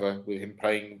whatsoever with him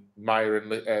playing Maya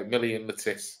and Millie and Le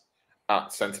Tissier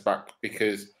at centre back,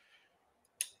 because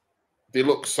they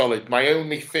look solid. My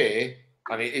only fear,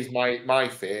 and it is my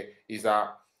fear, is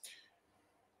that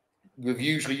we've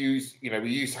usually used, we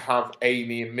used to have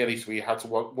Amy and Millie, so we had to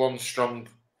want one strong,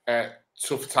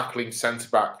 tough tackling centre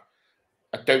back.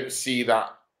 I don't see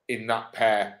that in that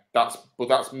pair. That's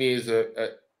me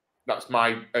that's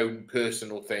my own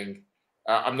personal thing.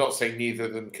 I'm not saying neither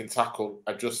of them can tackle.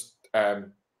 I just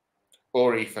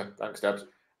or Aoife, thanks, Debs.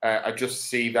 I just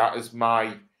see that as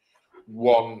my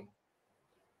one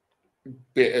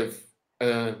bit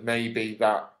of maybe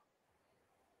that.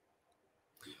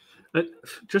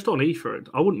 Just on Aoife,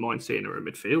 I wouldn't mind seeing her in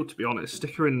midfield, to be honest.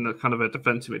 Stick her in the kind of a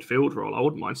defensive midfield role. I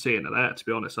wouldn't mind seeing her there, to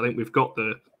be honest. I think we've got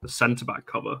the centre-back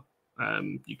cover.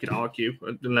 You could argue,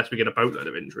 unless we get a boatload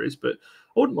of injuries, but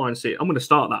I wouldn't mind seeing. I'm going to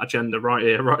start that agenda right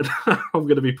here, right now. I'm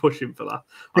going to be pushing for that.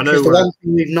 Because I know the one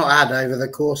thing we've not had over the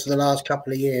course of the last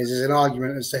couple of years is an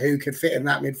argument as to who could fit in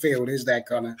that midfield. Is there,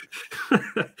 Connor?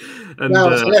 And,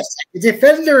 so let's take the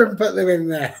defender and put them in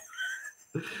there.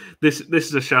 This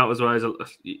is a shout as well.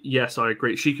 Yes, I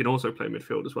agree. She can also play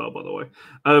midfield as well, by the way.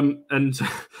 And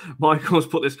Michael's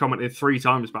put this comment in 3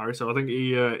 times, Barry. So I think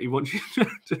he wants you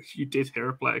to, you did hear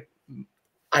her play.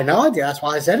 I know I did. That's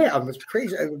why I said it. I was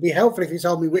pretty. It would be helpful if you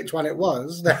told me which one it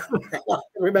was. I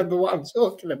remember what I'm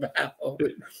talking about.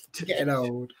 Getting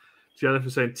old. Jennifer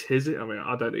saying Tizzit. I mean,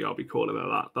 I don't think I'll be calling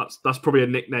her that. That's probably a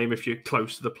nickname if you're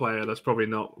close to the player. That's probably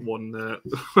not one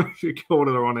if you're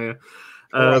calling her on here.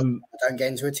 Don't get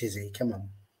into a tizzy. Come on.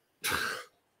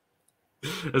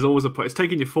 There's always a point. It's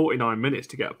taking you 49 minutes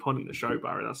to get a pun in the show,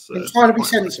 Barry. That's I'm trying to be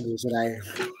sensible today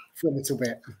for a little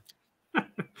bit.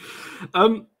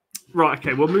 Right.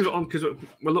 Okay. We'll move on because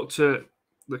we'll look to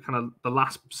the kind of the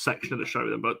last section of the show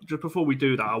then. But just before we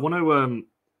do that, I want to,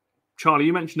 Charlie,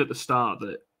 you mentioned at the start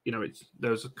that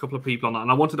there's a couple of people on that,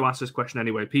 and I wanted to ask this question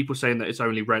anyway. People saying that it's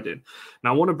only Reading.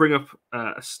 Now, I want to bring up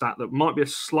a stat that might be a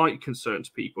slight concern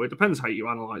to people. It depends how you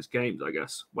analyse games, I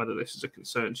guess, whether this is a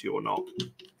concern to you or not.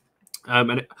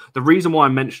 The reason why I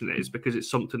mention it is because it's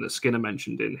something that Skinner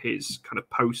mentioned in his kind of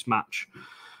post-match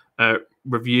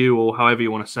review, or however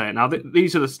you want to say it. Now,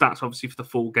 these are the stats, obviously, for the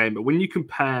full game, but when you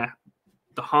compare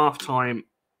the halftime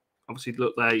Obviously,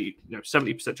 look there,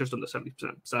 70%, just under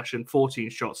 70% possession, 14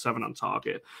 shots, 7 on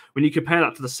target. When you compare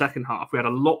that to the second half, we had a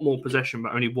lot more possession,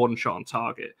 but only 1 shot on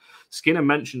target. Skinner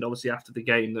mentioned, obviously, after the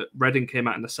game that Reading came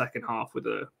out in the second half with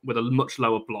a much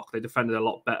lower block. They defended a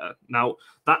lot better. Now,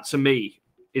 that to me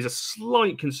is a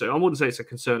slight concern. I wouldn't say it's a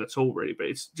concern at all, really, but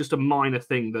it's just a minor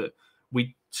thing that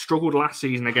we struggled last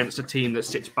season against a team that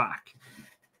sits back.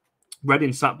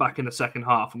 Reading sat back in the second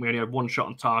half and we only had 1 shot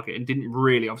on target and didn't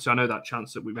really, obviously I know that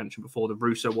chance that we mentioned before, the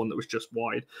Russo one that was just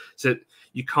wide, so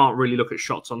you can't really look at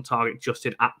shots on target just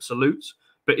in absolutes.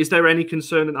 But is there any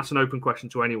concern, and that's an open question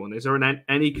to anyone, is there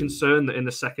any concern that in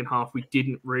the second half we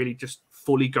didn't really just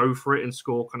fully go for it and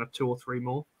score kind of 2 or 3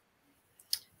 more?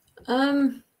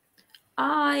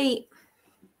 I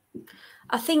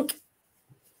think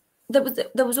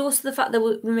there was also the fact that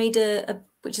we made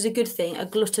which is a good thing, a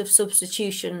glut of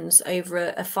substitutions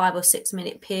over a 5 or 6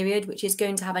 minute period, which is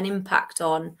going to have an impact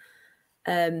on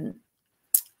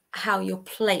how you're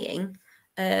playing.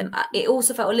 It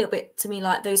also felt a little bit to me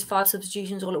like those 5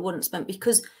 substitutions all at once meant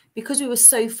because we were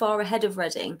so far ahead of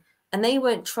Reading and they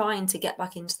weren't trying to get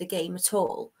back into the game at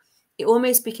all, it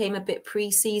almost became a bit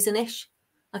pre-season-ish.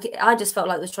 I just felt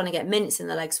like they were trying to get minutes in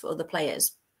the legs for other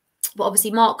players. But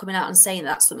obviously Mark coming out and saying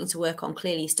that's something to work on,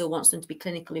 clearly he still wants them to be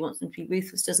clinical, he wants them to be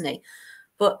ruthless, doesn't he?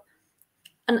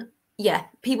 And yeah,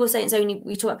 people saying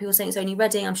we talk about people saying it's only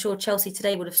Reading. I'm sure Chelsea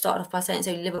today would have started off by saying it's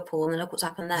only Liverpool, and then look what's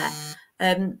happened there.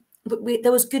 But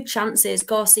there was good chances.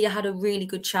 Garcia had a really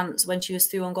good chance when she was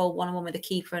through on goal 1-on-1 with the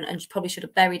keeper, and she probably should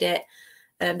have buried it.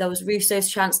 There was Russo's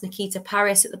chance, Nikita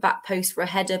Paris at the back post for a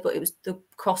header, but the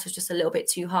cross was just a little bit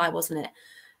too high, wasn't it?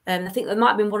 I think there might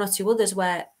have been 1 or 2 others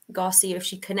where Garcia, if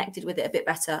she connected with it a bit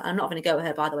better, I'm not going to go with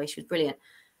her, by the way, she was brilliant,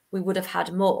 we would have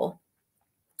had more.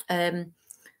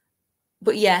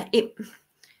 But yeah,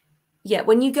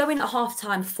 when you go in at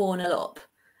half-time 4-0 up,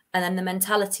 and then the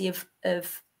mentality of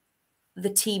the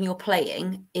team you're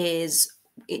playing is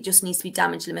it just needs to be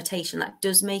damage limitation, that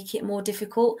does make it more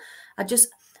difficult. I just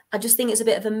think it's a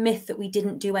bit of a myth that we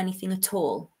didn't do anything at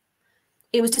all.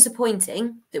 It was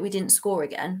disappointing that we didn't score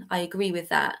again. I agree with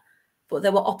that. But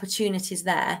there were opportunities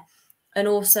there. And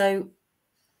also,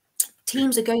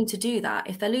 teams are going to do that.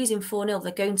 If they're losing 4-0,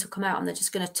 they're going to come out and they're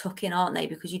just going to tuck in, aren't they?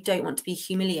 Because you don't want to be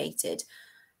humiliated.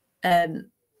 And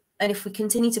if we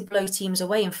continue to blow teams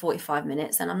away in 45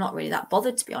 minutes, then I'm not really that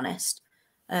bothered, to be honest.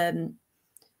 But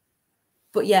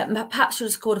yeah, perhaps should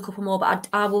have scored a couple more. But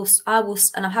I will,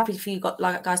 and I'm happy for you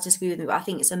guys to disagree with me, but I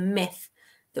think it's a myth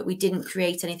that we didn't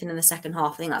create anything in the second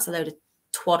half. I think that's a load of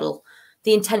twaddle.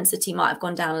 The intensity might have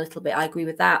gone down a little bit. I agree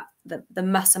with that. The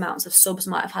mass amounts of subs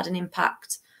might have had an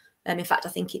impact. In fact, I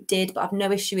think it did, but I've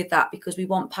no issue with that because we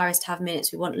want Paris to have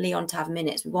minutes. We want Leon to have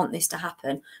minutes. We want this to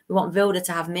happen. We want Vilda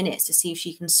to have minutes to see if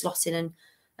she can slot in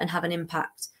and have an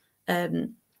impact. But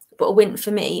a win,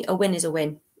 for me, a win is a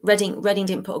win. Reading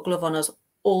didn't put a glove on us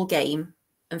all game.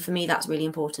 And for me, that's really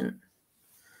important.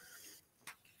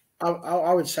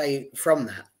 I would say from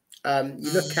that,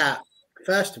 you look at,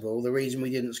 first of all, the reason we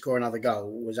didn't score another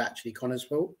goal was actually Connor's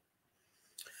fault.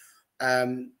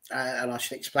 And I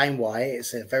should explain why.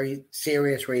 It's a very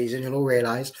serious reason, you'll all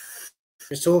realise. He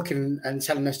was talking and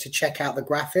telling us to check out the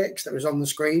graphics that was on the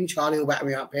screen. Charlie will back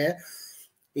me up here.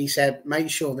 He said,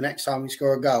 make sure the next time we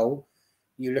score a goal,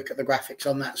 you look at the graphics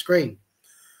on that screen.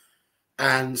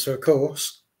 And so, of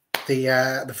course, the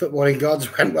footballing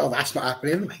gods went, well, that's not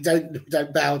happening. We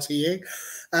don't bow to you.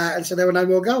 And so there were no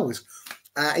more goals.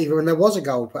 Even when there was a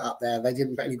goal put up there, they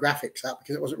didn't put any graphics up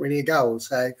because it wasn't really a goal.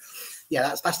 So,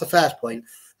 yeah, that's the first point.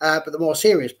 But the more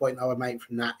serious point I would make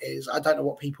from that is I don't know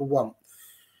what people want.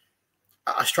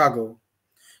 I struggle.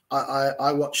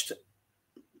 I watched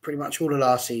pretty much all of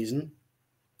last season.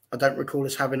 I don't recall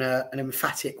us having an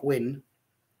emphatic win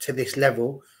to this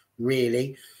level,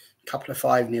 really. A couple of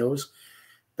 5-0s.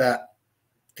 But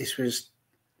this was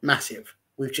massive.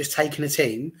 We've just taken a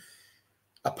team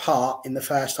apart in the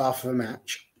first half of a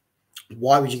match.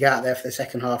 Why would you go out there for the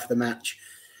second half of the match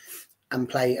and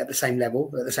play at the same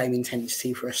level, at the same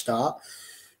intensity for a start,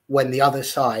 when the other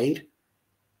side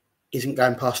isn't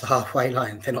going past the halfway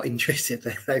line? They're not interested.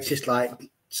 They're just like,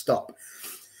 stop.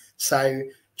 So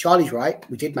Charlie's right.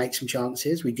 We did make some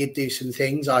chances. We did do some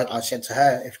things. I said to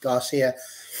her, if Garcia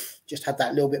just had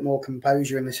that little bit more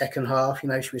composure in the second half, she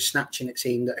was snatching, it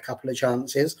seemed, at a couple of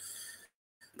chances.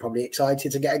 Probably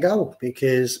excited to get a goal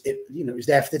because it was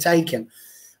there for the taking.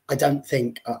 I don't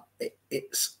think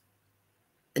it's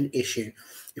an issue.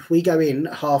 If we go in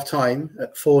at half time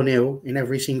at 4-0 in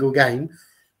every single game,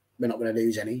 we're not going to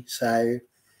lose any. So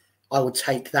I would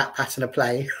take that pattern of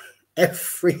play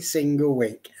every single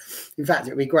week. In fact,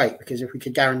 it would be great because if we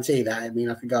could guarantee that, it'd mean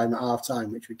I could go home at half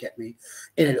time, which would get me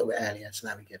in a little bit earlier. So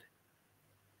that'd be good.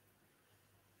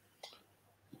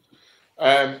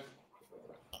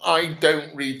 I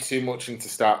don't read too much into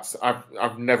stats.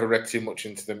 I've never read too much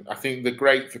into them. I think they're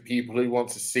great for people who want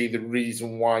to see the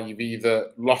reason why you've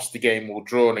either lost a game or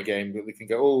drawn a game, but they can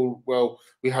go, oh, well,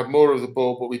 we had more of the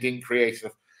ball, but we didn't create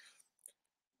enough.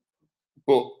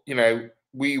 But, you know,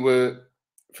 we were,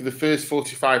 for the first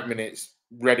 45 minutes,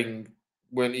 Reading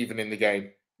weren't even in the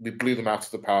game. We blew them out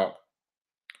of the park.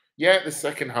 Yeah, the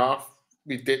second half,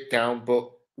 we dipped down, but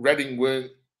Reading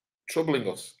weren't troubling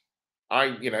us.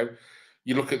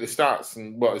 You look at the stats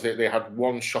and what is it? They had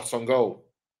one shot on goal.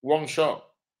 One shot.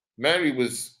 Mary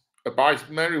was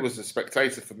a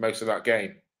spectator for most of that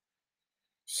game.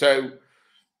 So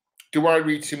do I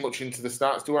read too much into the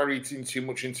stats? Do I read too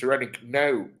much into Reading?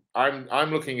 No.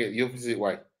 I'm looking at the opposite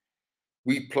way.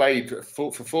 We played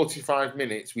for 45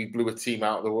 minutes. We blew a team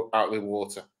out of the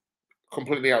water,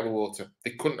 completely out of the water.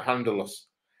 They couldn't handle us.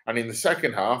 And in the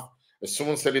second half, as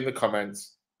someone said in the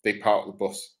comments, they parked the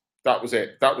bus. That was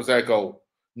it. That was their goal,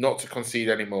 not to concede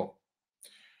anymore.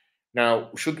 Now,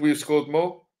 should we have scored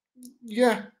more?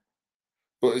 Yeah.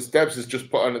 But as Debs has just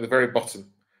put on at the very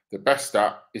bottom, the best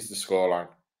stat is the scoreline.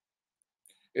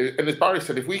 And as Barry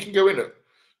said, if we can go in at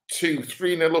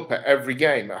 2-3-0 up at every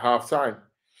game at half time,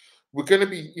 we're going to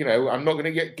be, I'm not going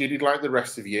to get giddy like the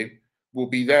rest of you. We'll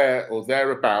be there or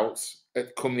thereabouts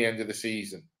come the end of the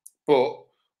season. But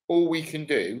all we can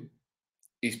do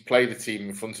is play the team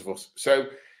in front of us. So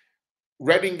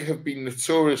Reading have been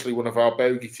notoriously one of our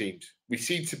bogey teams. We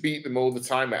seem to beat them all the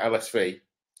time at LSV.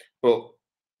 But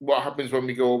what happens when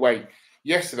we go away?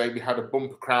 Yesterday, we had a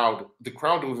bumper crowd. The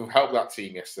crowd would have helped that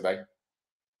team yesterday.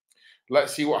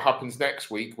 Let's see what happens next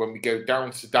week when we go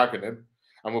down to Dagenham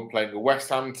and we're playing a West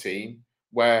Ham team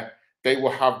where they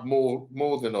will have more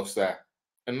than us there.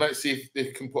 And let's see if they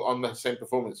can put on the same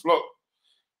performance. Look,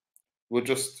 we'll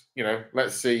just,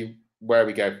 let's see where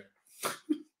we go.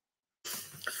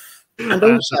 And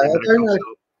also, I don't know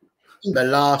the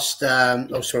last.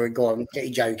 Sorry, go on. Get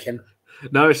you joking.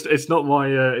 No, it's not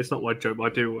my joke. But I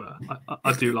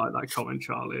do like that comment,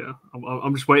 Charlie.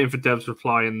 I'm just waiting for Deb's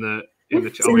reply in the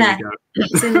chat.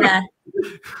 It's in there.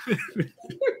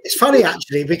 It's funny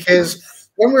actually because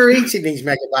when we were eating these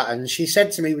mega buttons, she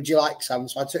said to me, "Would you like some?"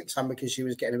 So I took some because she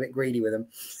was getting a bit greedy with them,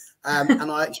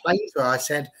 and I explained to her. I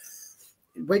said,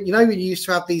 "When we used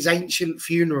to have these ancient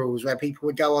funerals where people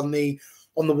would go on the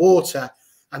water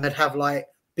and they'd have like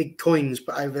big coins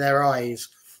put over their eyes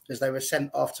as they were sent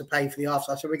off to pay for the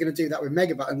after." So we're going to do that with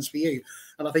mega buttons for you.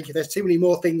 And I think if there's too many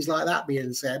more things like that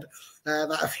being said,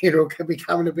 that funeral could be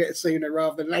coming a bit sooner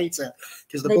rather than later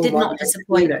because the ball did might not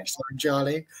disappoint next time,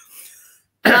 Charlie.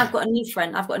 And I've got a new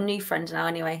friend. I've got a new friend now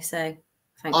anyway. So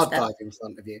thanks. I'll dive in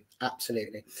front of you.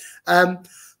 Absolutely.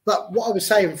 But what I was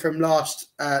saying from last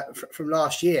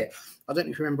year, I don't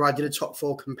know if you remember, I did a top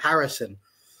 4 comparison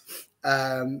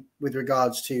with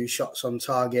regards to shots on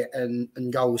target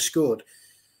and goals scored.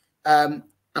 And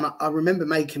I remember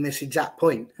making this exact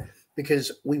point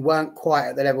because we weren't quite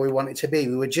at the level we wanted to be.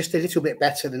 We were just a little bit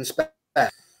better than Spurs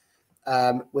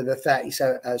with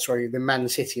the Man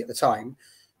City at the time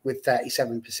with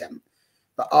 37%.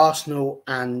 But Arsenal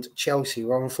and Chelsea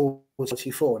were on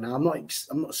 44. Now, I'm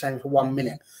not saying for 1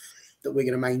 minute that we're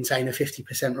going to maintain a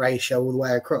 50% ratio all the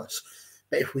way across.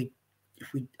 But if we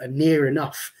are near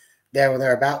enough there or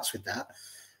thereabouts with that,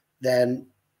 then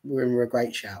we're in for a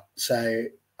great shout. So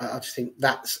I just think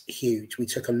that's huge. We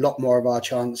took a lot more of our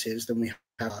chances than we have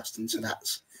last, and so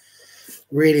that's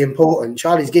really important.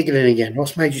 Charlie's giggling again.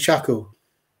 What's made you chuckle?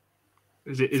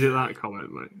 Is it that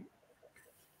comment, mate?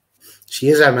 She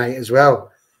is our mate as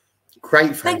well.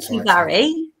 Great friend. Thank you,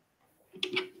 Barry.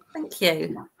 Thank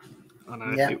you. I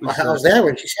know. Yeah, I was there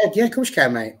when she said, "Yeah, of course you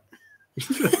can, mate."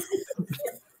 He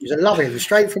was a loving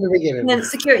straight from the beginning. And then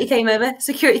security came over.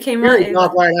 Security came right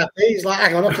over. He's like,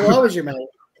 "Hang on, I thought I was your mate."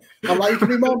 I'm like, "You can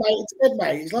be my mate instead,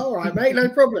 mate." He's like, "All right, mate, no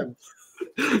problem."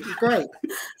 Great.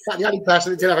 But the only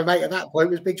person that didn't have a mate at that point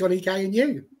was Big Johnny K and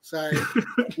you. So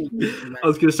I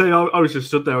was going to say, I was just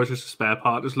stood there. I was just a spare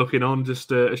part, just looking on,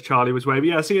 just as Charlie was waving.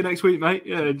 Yeah, see you next week, mate.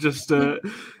 Yeah, just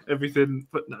everything.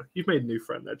 But no, you've made a new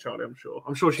friend there, Charlie. I'm sure.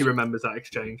 I'm sure she remembers that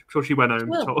exchange. I'm sure she went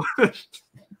home.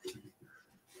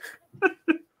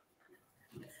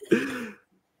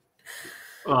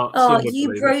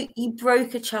 You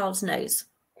broke a child's nose,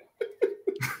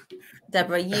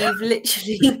 Deborah. You've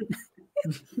literally.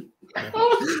 I'm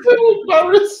so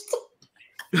embarrassed.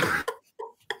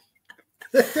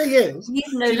 The thing is,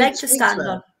 you've no leg to stand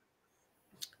on.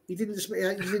 You didn't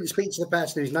speak to the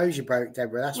person whose nose you broke,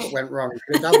 Deborah. That's what went wrong. You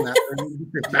could have done that.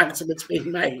 Banter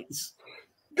between mates.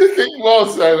 The thing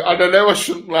was, though, and I know I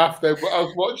shouldn't laugh though, but I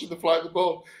was watching the flight of the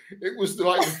ball. It was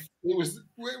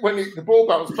when the ball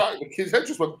bounced back, the kid's head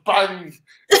just went bang,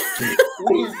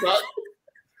 back,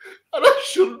 and I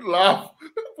shouldn't laugh,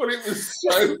 but it was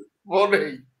so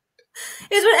funny. It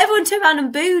was when everyone turned around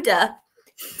and booed her.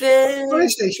 Boo.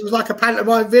 Honestly, she was like a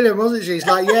pantomime villain, wasn't she? She's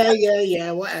like,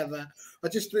 yeah, whatever. I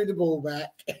just threw the ball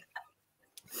back.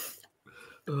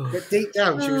 But deep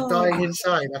down, she was dying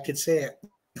inside. I could see it.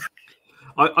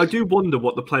 I do wonder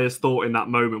what the players thought in that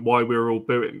moment, why we were all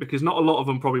booing, because not a lot of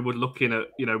them probably were looking at,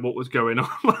 what was going on.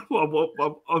 I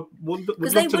wonder,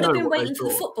 because they would have been waiting for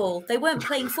the football. They weren't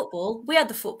playing football. We had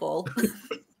the football.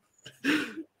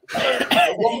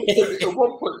 At one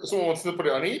point, someone wanted to put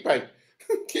it on eBay.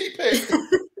 Keep it.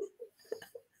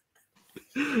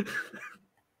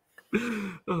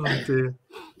 Oh dear.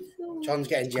 John's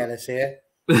getting jealous here.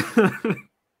 There's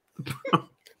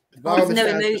no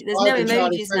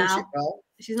emojis now.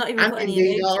 She's not even putting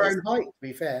any emojis. Our own height, to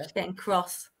be fair. She's getting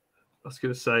cross. I was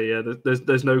going to say, yeah,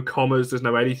 there's no commas, there's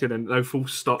no anything, and no full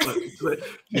stop.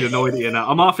 You're annoyed at you now.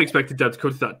 I'm half expecting Deb to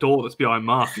come to that door that's behind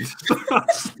Mark. He's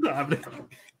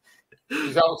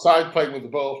outside playing with the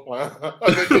ball.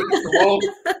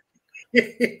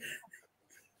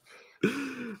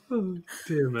 Oh,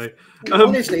 dear me.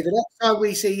 Honestly, the next time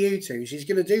we see you two, she's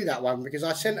going to do that one because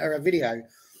I sent her a video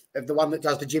of the one that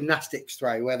does the gymnastics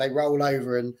throw where they roll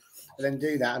over and then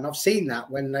do that. And I've seen that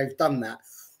when they've done that.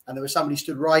 And there was somebody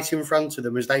stood right in front of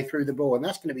them as they threw the ball. And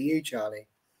that's going to be you, Charlie.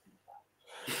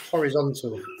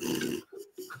 Horizontal.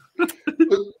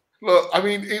 Look, I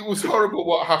mean, it was horrible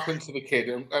what happened to the kid.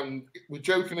 And we're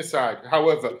joking aside.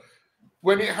 However,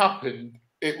 when it happened,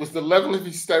 it was the level of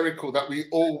hysterical that we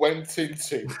all went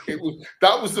into.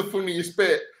 That was the funniest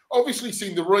bit. Obviously,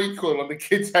 seeing the recoil on the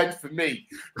kid's head for me,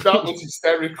 that was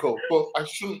hysterical. But I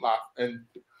shouldn't laugh, and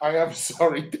I am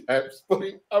sorry, Debs, but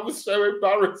I was so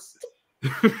embarrassed. I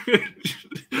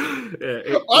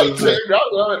turned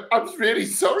around. I was really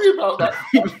sorry about that.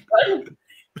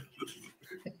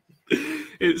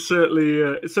 It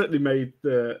certainly made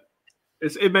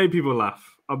it made people laugh.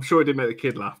 I'm sure it did make the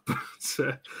kid laugh. But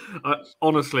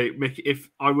honestly, Mickey, if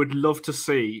I would love to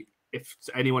see if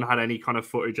anyone had any kind of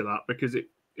footage of that, because it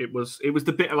was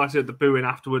the bit, like I said, the booing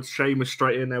afterwards. Shane was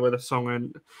straight in there with a song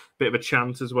and a bit of a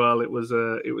chant as well. It was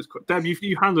Deb,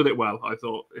 you handled it well. I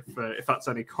thought, if that's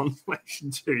any consolation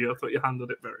to you, I thought you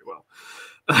handled it very well.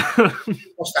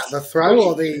 What's that? The throw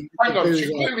or the? Hang on, she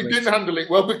clearly didn't handle it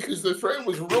well because the throw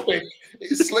was rubbish.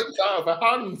 It slipped out of her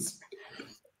hands.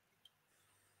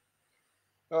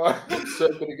 Oh, I'm so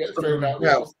going to get thrown out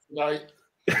tonight.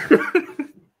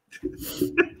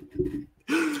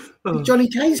 Johnny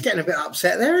K's getting a bit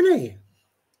upset there, isn't he?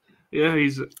 Yeah,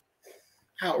 he's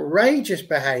outrageous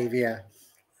behaviour.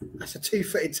 That's a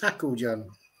 2-footed tackle, John.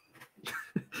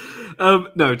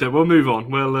 No, Deb, we'll move on.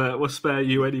 We'll spare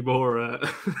you any more.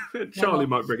 Charlie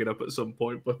might bring it up at some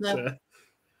point, but no.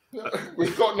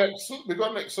 we've got next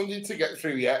Sunday to get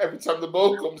through. Yeah, every time the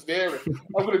ball comes near it,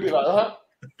 I'm going to be like that.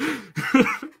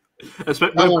 Come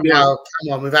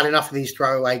on, we've had enough of these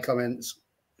throwaway comments.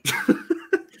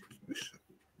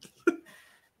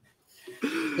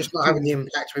 Just not having the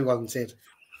impact we wanted.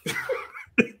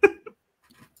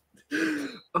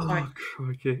 Oh,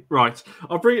 crikey. Right,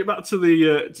 I'll bring it back to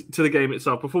the game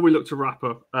itself before we look to wrap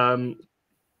up. I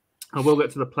will get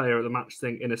to the player of the match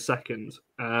thing in a second.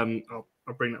 I'll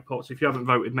bring that part. So if you haven't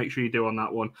voted, make sure you do on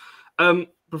that one.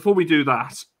 Before we do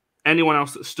that, anyone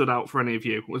else that stood out for any of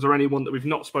you? Was there anyone that we've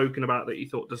not spoken about that you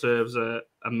thought deserves a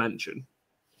mention?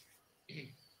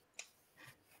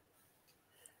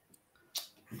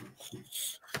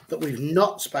 That we've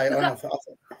not spoken about.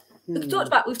 We've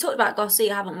talked about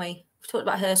Garcia, haven't we? We've talked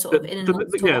about her sort of in and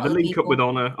the link up with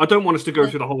Honor. I don't want us to go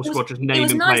through the whole squad just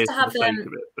naming players for the sake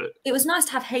of it. But it was nice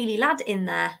to have Hayley Ladd in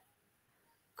there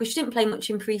because she didn't play much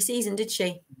in pre-season, did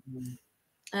she?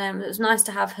 It was nice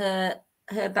to have her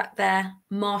back there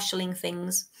marshalling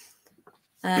things,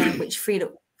 which freed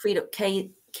up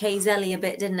Katie Zelem a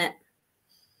bit, didn't it?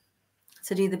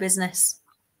 To do the business.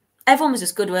 Everyone was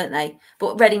just good, weren't they?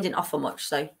 But Reading didn't offer much,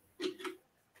 so.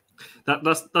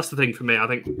 That's the thing for me. I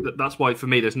think that's why for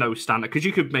me there's no standard, because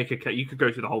you could you could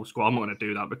go through the whole squad. I'm not going to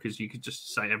do that because you could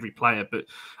just say every player, but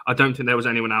I don't think there was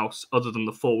anyone else other than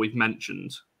the four we've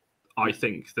mentioned. I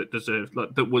think that deserved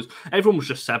everyone was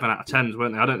just 7 out of 10s,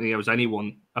 weren't they? I don't think there was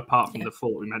anyone apart from the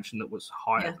four we mentioned that was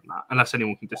higher than that, unless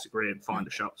anyone can disagree and find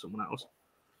a shot someone else.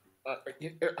 I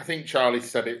think Charlie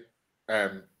said it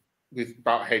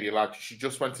about Hayley Ladd. She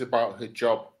just went about her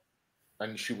job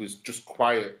and she was just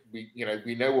quiet. We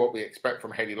know what we expect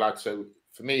from Hayley Ladd. So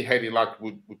for me, Hayley Ladd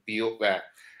would be up there.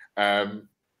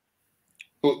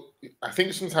 But I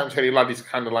think sometimes Hayley Ladd is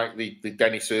kind of like the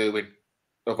Dennis Irwin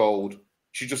of old.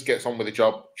 She just gets on with the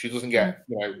job. She doesn't get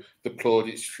the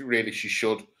plaudits really she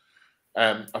should.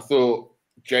 I thought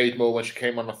Jade Moore when she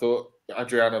came on. I thought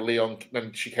Adriana Leon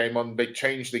when she came on. They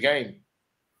changed the game.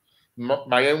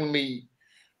 The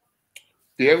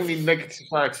only negative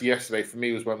side to yesterday for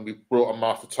me was when we brought on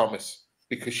Martha Thomas,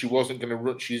 because she wasn't going to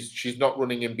run. She's not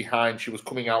running in behind. She was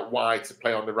coming out wide to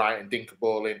play on the right and dink a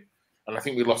ball in. And I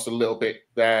think we lost a little bit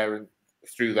there and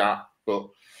through that. But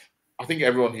I think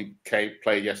everyone who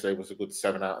played yesterday was a good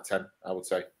 7 out of 10, I would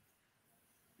say.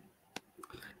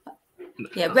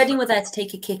 Yeah, Reading were there to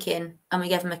take a kick in, and we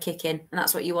gave them a kick in. And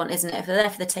that's what you want, isn't it? If they're there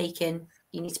for the taking,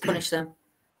 you need to punish them.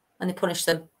 And they punished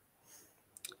them.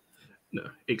 No,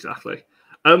 exactly.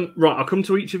 Right, I'll come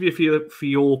to each of you for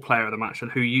your player of the match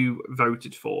and who you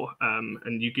voted for,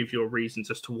 and you give your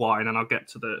reasons as to why, and then I'll get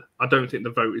to I don't think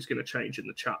the vote is going to change in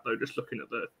the chat, though, just looking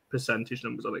at the percentage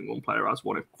numbers. I think one player has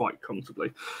won it quite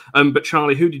comfortably. But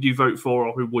Charlie, who did you vote for,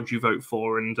 or who would you vote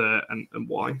for, and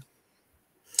why?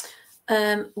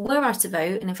 Were I to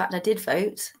vote, and in fact I did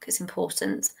vote, because it's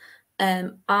important,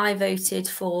 I voted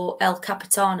for El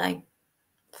Capitano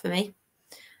for me.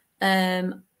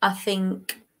 I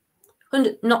think...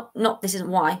 this isn't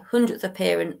why. 100th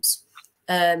appearance.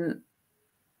 So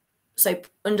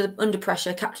under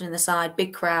pressure, captaining the side,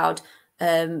 big crowd.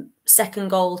 Second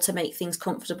goal to make things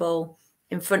comfortable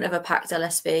in front of a packed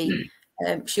LSV.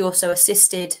 She also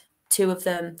assisted 2 of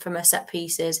them from her set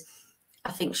pieces.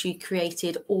 I think she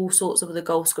created all sorts of other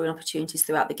goal scoring opportunities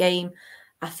throughout the game.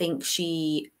 I think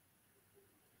she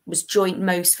was joint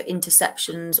most for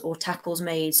interceptions or tackles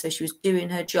made. So she was doing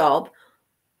her job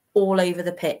all over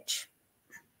the pitch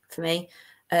for me.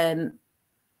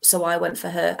 So I went for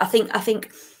her. I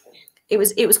think it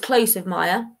was close with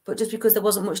Maya, but just because there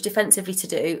wasn't much defensively to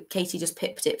do, Katie just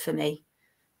pipped it for me,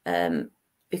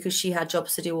 because she had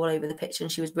jobs to do all over the pitch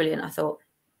and she was brilliant, I thought.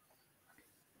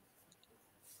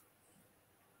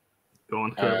 Go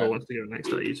on, whoever wants to go next,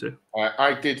 you two.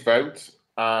 I did vote,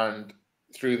 and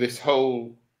through this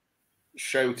whole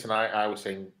show tonight, I was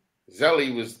saying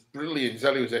Zelly was brilliant.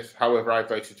 Zelly was this. However, I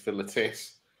voted for Le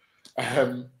Tissier.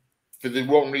 For the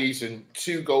wrong reason.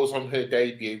 2 goals on her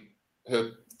debut,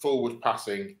 her forward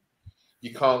passing.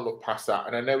 You can't look past that.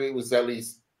 And I know it was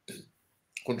Zelly's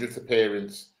 100th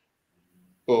appearance,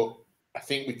 but I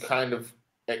think we kind of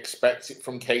expect it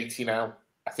from Katie now.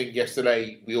 I think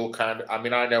yesterday we all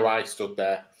I know I stood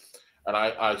there and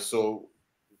I saw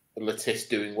Le Tissier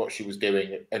doing what she was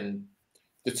doing, and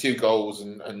the 2 goals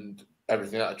and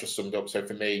everything that I just summed up. So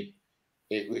for me,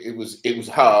 it was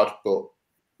hard, but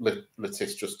Le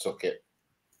Tissier just took it.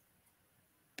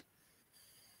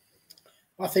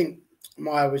 I think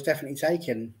Maya was definitely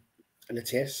taking Le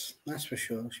Tissier, that's for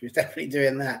sure. She was definitely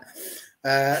doing that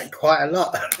quite a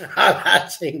lot.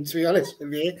 That seemed, to be honest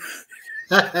with you.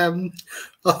 I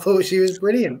thought she was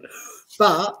brilliant.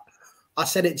 But I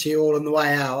said it to you all on the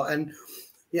way out, and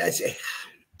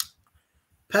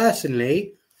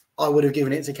personally, I would have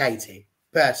given it to Katie,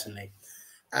 personally,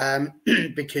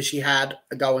 because she had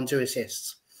a goal and 2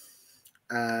 assists.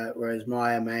 Whereas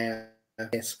Maya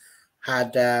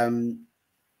had 2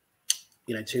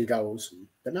 goals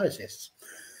but no assists.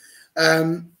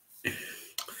 I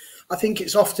think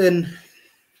it's often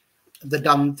the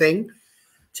dumb thing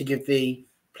to give the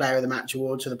player of the match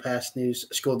award to the person who's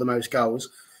scored the most goals.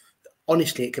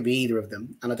 Honestly, it could be either of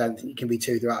them, and I don't think you can be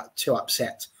too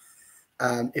upset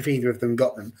if either of them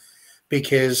got them,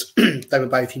 because they were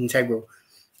both integral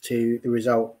to the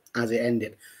result as it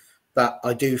ended. But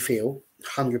I do feel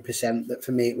 100% that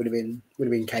for me it would have been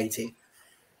Katie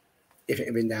if it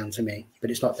had been down to me,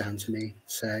 but it's not down to me.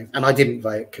 So, and I didn't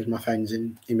vote because my phone's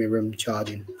in my room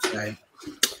charging. So,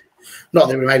 not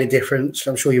that it made a difference.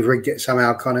 I'm sure you've rigged it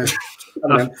somehow, Connor.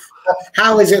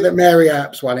 How is it that Mary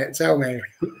Apps won it? Tell me.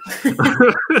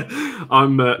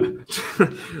 I'm not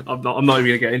even going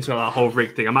to get into that whole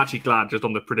rig thing. I'm actually glad, just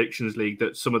on the predictions league,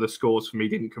 that some of the scores for me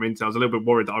didn't come into. I was a little bit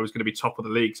worried that I was going to be top of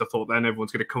the league, so I thought then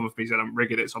everyone's going to come with me and I'm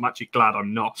rigging it. So I'm actually glad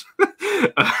I'm not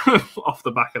off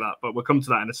the back of that. But we'll come to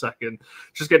that in a second.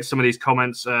 Just get to some of these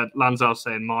comments. Lanzar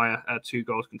saying Maya 2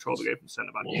 goals, control the game from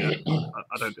centre back. Yeah,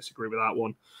 I don't disagree with that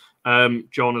one.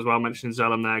 John as well mentioning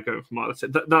Zelem there going for Maya.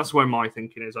 That's where my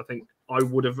thinking is. I think I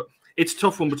would have. It's a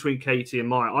tough one between Katie and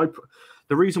Maya.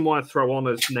 The reason why I throw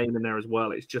Honor's name in there as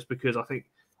well is just because I think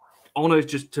Honor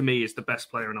just, to me, is the best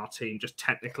player in our team. Just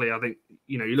technically, I think,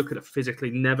 you look at it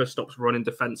physically, never stops running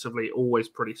defensively, always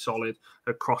pretty solid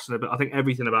at crossing a bit. I think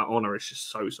everything about Honor is just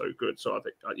so good. So I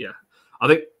think, I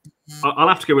think I'll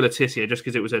have to go with Le Tissier just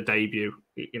because it was her debut.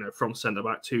 From centre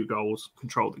back, 2 goals,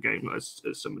 controlled the game, as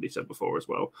somebody said before as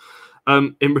well.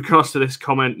 In regards to this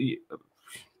comment,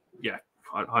 yeah,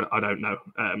 I don't know.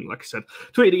 Like I said,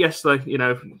 tweeted it yesterday.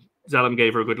 Zelem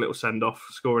gave her a good little send off,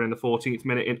 scoring in the 14th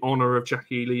minute in honour of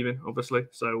Jackie leaving, obviously.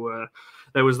 So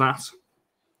there was that.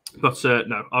 But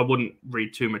no, I wouldn't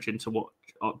read too much into what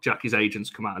Jackie's agents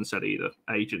come out and said either.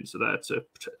 Agents are there to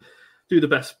do the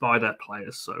best by their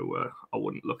players, so I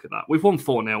wouldn't look at that. We've won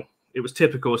 4-0. It was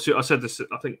typical. I said this,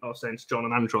 I think I was saying to John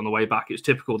and Andrew on the way back, it's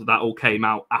typical that all came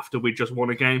out after we just won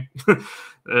a game.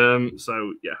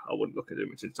 So, yeah, I wouldn't look at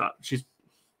him into that. She's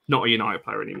not a United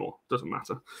player anymore. Doesn't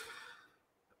matter.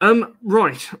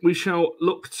 Right, we shall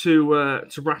look to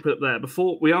wrap it up there.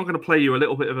 Before, we are going to play you a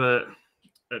little bit of a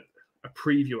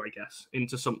preview, I guess,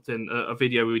 into something, a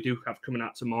video we do have coming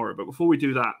out tomorrow. But before we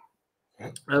do that,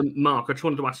 Mark, I just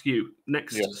wanted to ask you,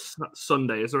 next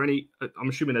Sunday, is there any, I'm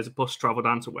assuming there's a bus travel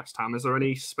down to West Ham, is there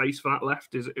any space for that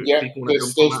left? There's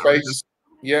still space.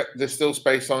 Yeah, there's still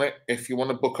space on it. If you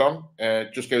want to book on,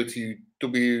 just go to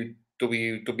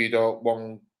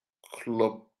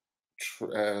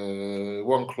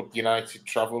www.oneclubunited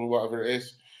travel, whatever it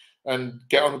is, and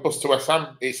get on the bus to West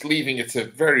Ham. It's leaving at a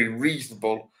very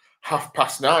reasonable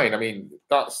 9:30. I mean,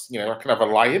 that's, I can have a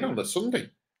lie-in on a Sunday.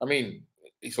 I mean,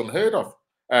 it's unheard of.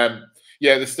 Yeah,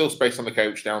 there's still space on the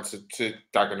coach down to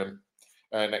Dagenham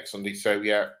next Sunday. So,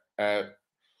 yeah,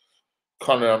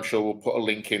 Connor, I'm sure, will put a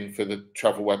link in for the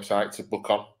travel website to book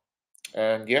on.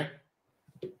 Yeah.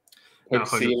 Hope to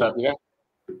see you there.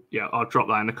 Yeah, I'll drop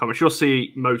that in the comments. You'll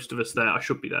see most of us there. I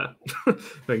should be there.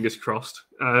 Fingers crossed.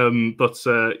 Yeah,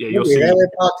 you'll see. We're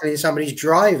parking in somebody's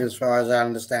drive, as far as I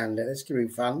understand it. This could be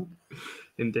fun.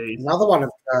 Indeed. Another one of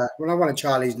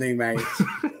Charlie's new mates.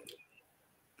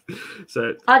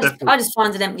 So I just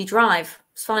find an empty drive.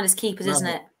 It's fine as keepers, isn't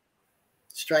it?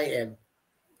 Straight in.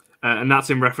 And that's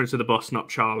in reference to the bus, not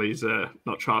Charlie's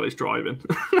driving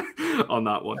on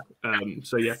that one.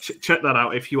 So yeah, check that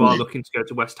out if you are looking to go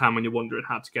to West Ham and you're wondering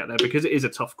how to get there, because it is a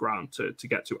tough ground to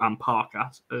get to and park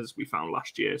at, as we found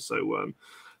last year. So,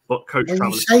 but coach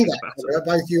travel. You say that,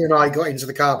 both you and I got into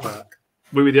the car park.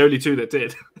 We were the only two that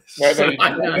did. No.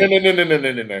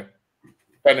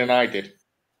 Ben and I did.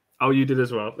 Oh, you did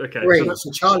as well. Okay.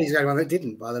 So Charlie's the only one that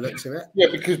didn't, by the looks of it. Yeah,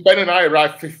 because Ben and I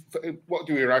arrived. 4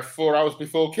 hours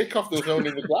before kickoff? There was no one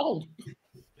in the ground.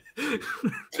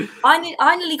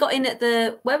 I nearly got in at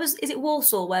the is it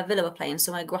Walsall where Villa were playing,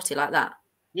 somewhere grotty like that.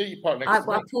 Yeah, you parked next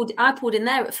to me. I pulled in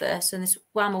there at first, and this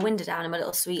wound my window down in my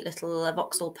little sweet little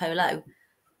Vauxhall Polo,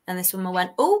 and this woman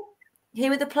went, "Oh,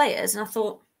 here are the players," and I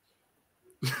thought,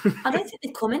 I don't think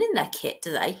they're coming in their kit,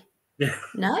 do they? Yeah.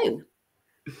 No.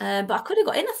 But I could have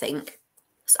got in, I think.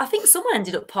 I think someone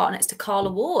ended up parked next to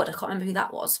Carla Ward. I can't remember who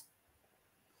that was.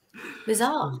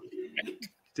 Bizarre.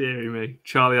 Dear me.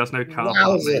 Charlie has no car.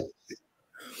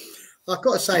 I've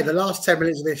got to say, the last 10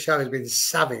 minutes of this show has been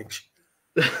savage.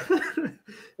 Like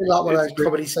one of those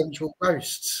Comedy Central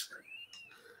roasts.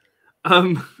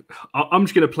 I'm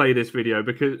just going to play this video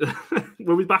because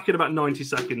we'll be back in about 90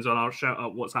 seconds and I'll shout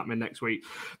out what's happening next week.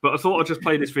 But I thought I'd just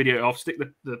play this video. I'll stick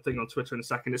the thing on Twitter in a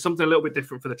second. It's something a little bit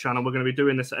different for the channel. We're going to be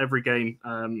doing this at every game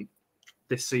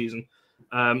this season.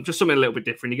 Just something a little bit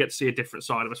different. You get to see a different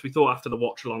side of us. We thought after the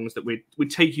watch-alongs that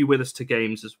we'd take you with us to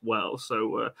games as well.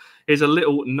 So here's a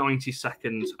little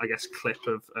 90-second, I guess, clip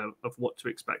of what to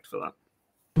expect for that.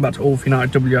 Back to All for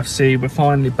United WFC. We're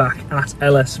finally back at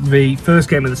LSV. First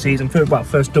game of the season.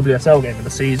 First WSL game of the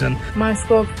season. My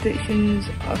score predictions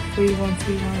are 3-1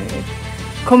 to United.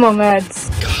 Come on, Reds.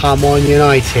 Come on,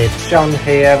 United. John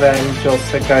here, and just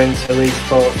going to Leeds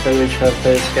Sports Village for the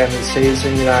first game of the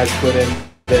season. United winning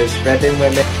versus Reading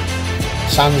women.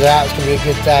 Sun's out. It's going to be a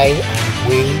good day. And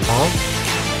we are...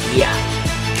 Yeah.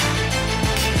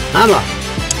 Hammer.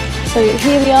 So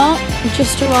here we are, we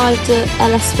just arrived at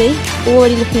LSV,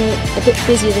 already looking a bit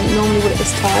busier than it normally would at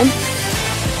this time.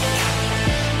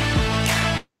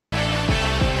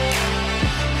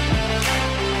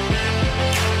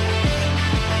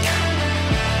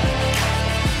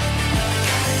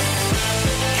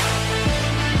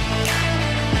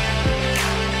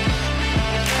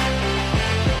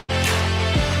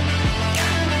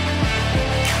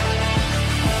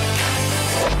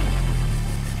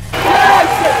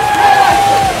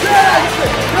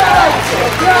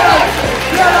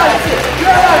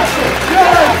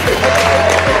 United!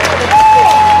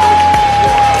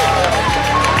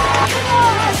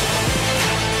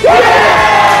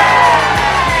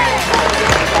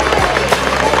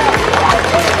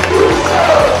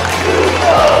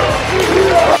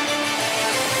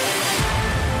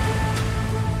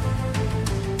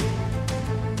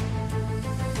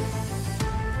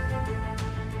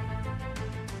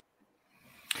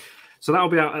 So that'll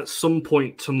be out at some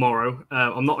point tomorrow.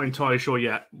 I'm not entirely sure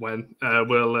yet when.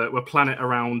 We'll plan it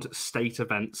around state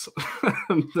events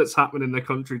that's happening in the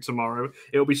country tomorrow.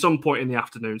 It'll be some point in the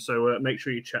afternoon, so make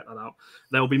sure you check that out.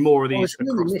 There'll be more of these. I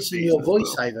was really missing your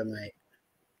voiceover, mate.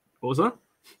 What was that?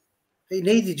 He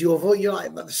needed your voice. You're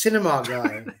like the cinema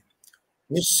guy.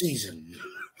 This season,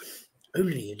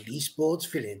 only in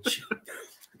Esports Village,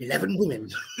 11 women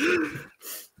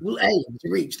will aim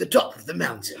to reach the top of the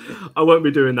mountain. I won't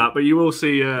be doing that, but you will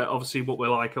see, obviously, what we're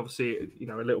like. Obviously, you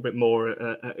know, a little bit more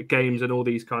games and all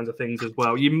these kinds of things as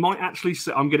well. You might actually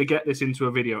see, I'm going to get this into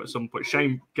a video at some point.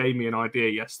 Shane gave me an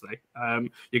idea yesterday.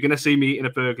 You're going to see me eating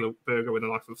a burger with a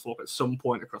knife and fork at some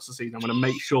point across the season. I'm going to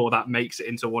make sure that makes it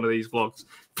into one of these vlogs.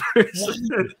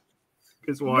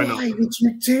 Because why not? Why would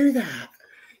you do that?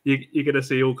 You're going to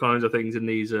see all kinds of things in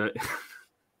these.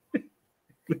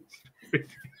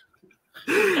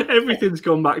 Everything's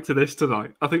gone back to this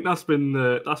tonight. I think that's been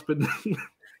the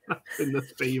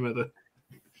theme of the.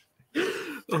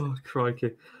 Oh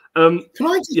crikey! Can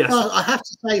I just? Yes. I have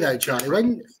to say though, Charlie,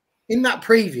 when in that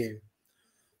preview,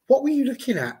 what were you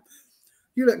looking at?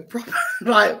 You look proper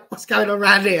like what's going on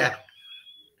around here?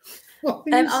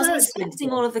 I was inspecting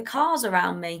all of the cars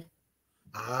around me.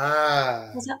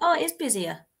 I was like, oh, it is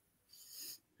busier.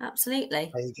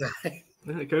 Absolutely. There you go.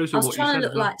 Yeah, it goes I with was what trying you to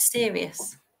said, look like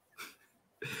serious.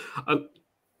 I'm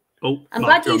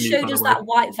glad you showed us that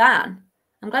white van.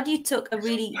 I'm glad you took a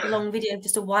really long video of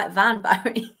just a white van,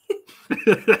 Barry.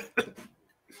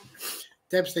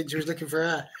 Debs thinks she was looking for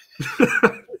her.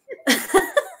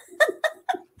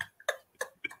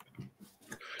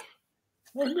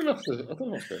 I'm gonna have to. I don't know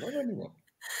what's going on anymore.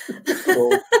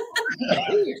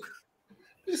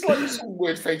 It's like some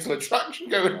weird fatal attraction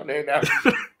going on here now.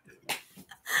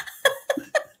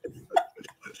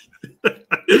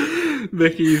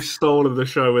 Vicky, you've stolen the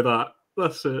show with that.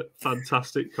 That's a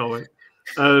fantastic comment.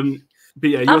 But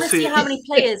yeah, I'm going to see how many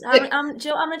players. I'm going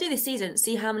to do this season,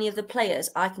 see how many of the players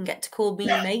I can get to call me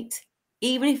mate,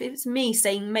 even if it's me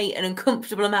saying mate an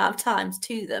uncomfortable amount of times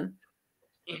to them.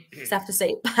 Just have to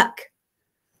say it back.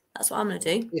 That's what I'm going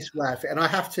to do. It's worth it. And I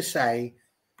have to say,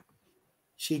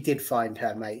 she did find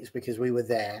her mates because we were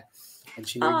there and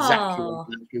she knew exactly where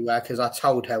we were because I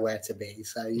told her where to be.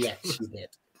 So, yes, she did.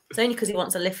 It's only because he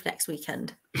wants a lift next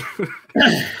weekend.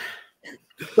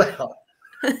 Well,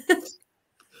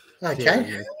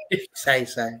 okay. If you say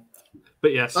so.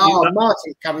 But yes.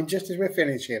 Marty's coming just as we're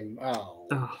finishing. Oh,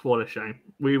 what a shame.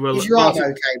 We will. Is your arm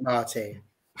okay, Marty?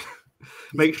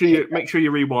 Make sure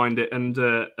you rewind it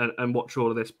and watch all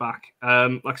of this back.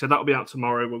 Like I said, that'll be out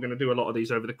tomorrow. We're going to do a lot of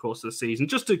these over the course of the season,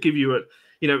 just to give you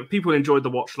people enjoyed the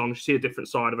watch longs. You see a different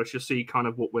side of us. You'll see kind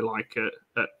of what we're like at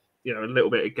a little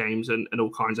bit of games and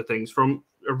all kinds of things from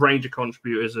a range of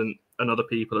contributors and other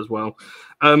people as well.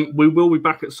 We will be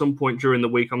back at some point during the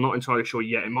week. I'm not entirely sure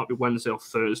yet. It might be Wednesday or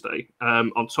Thursday.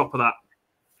 On top of that,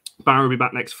 Barry will be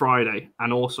back next Friday,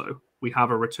 and also we have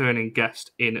a returning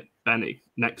guest in Benny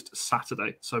next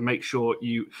Saturday. So make sure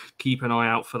you keep an eye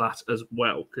out for that as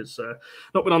well, because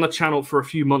not been on the channel for a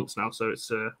few months now. So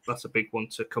that's a big one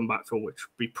to come back for, which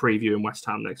will be previewing West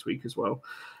Ham next week as well.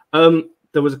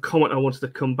 There was a comment I wanted to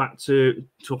come back to,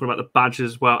 talking about the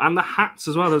badges as well, and the hats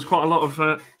as well. There's quite a lot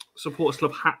of supporters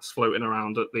club hats floating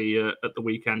around at the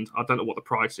weekend. I don't know what the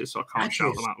price is, so I can't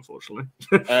shout them out, unfortunately.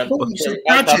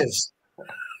 Badges.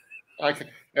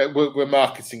 We're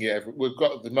marketing it. We've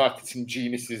got the marketing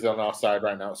geniuses on our side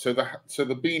right now. So the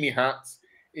beanie hats,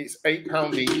 it's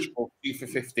 £8 each or 2 for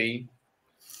 15.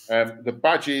 The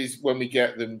badges, when we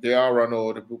get them, they are on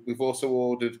order. But we've also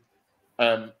ordered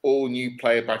all new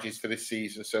player badges for this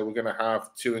season. So we're going to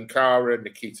have Tuankara,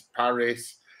 Nikita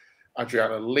Paris,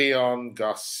 Adriana Leon,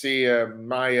 Garcia,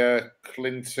 Maya,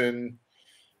 Clinton.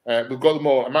 We've got them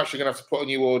all. I'm actually going to have to put a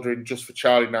new order in just for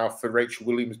Charlie now for Rachel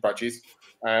Williams badges.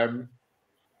 And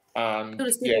I'll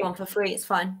just give you one for free. It's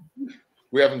fine.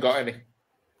 We haven't got any.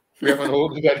 We haven't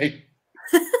ordered any.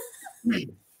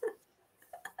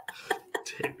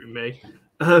 Tipping me.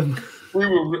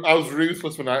 I was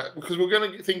ruthless because we're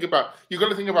going to think about. You're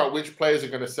going to think about which players are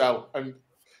going to sell, and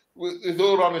with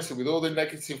all honesty, with all the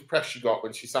negative press you got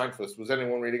when she signed for us, was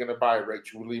anyone really going to buy a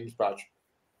Rachel Williams badge?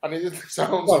 And it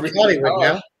sounds really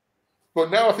hard.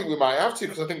 But now I think we might have to,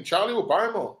 because I think Charlie will buy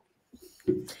them all.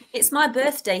 It's my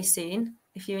birthday soon,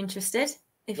 if you're interested.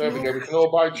 There we go. We can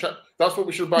all buy. That's what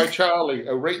we should buy Charlie,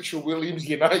 a Rachel Williams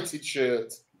United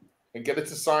shirt, and get her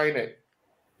to sign it.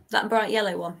 That bright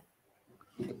yellow one.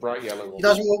 The bright yellow one. She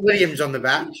doesn't want Williams on the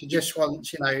back. She just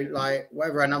wants, like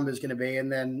whatever her number's going to be,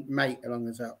 and then mate along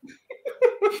the top.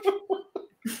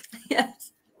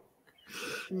 Yes.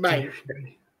 Mate.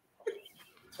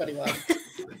 21.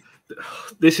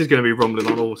 this is going to be rumbling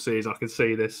on all season. I can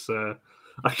see this.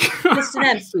 Just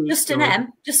an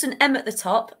M. Just an M at the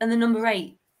top and the number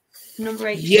 8. Number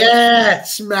 8.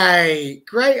 Yes, mate.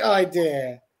 Great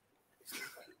idea.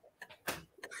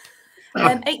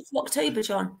 8th of October,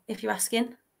 John, if you're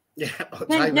asking. Yeah.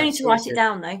 No need to write it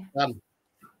down, though.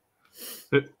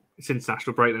 It's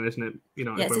international break then, isn't it?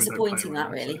 Yeah, it's disappointing that,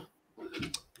 really.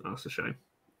 That's a shame.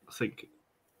 I think.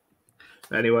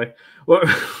 Anyway, well,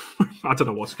 I don't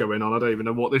know what's going on. I don't even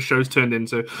know what this show's turned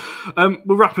into.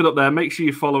 We'll wrap it up there. Make sure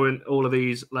you're following all of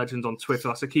these legends on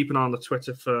Twitter. So keep an eye on the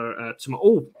Twitter for tomorrow.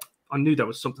 Oh, I knew there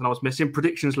was something I was missing.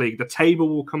 Predictions League. The table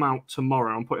will come out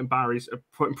tomorrow. I'm putting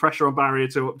pressure on Barry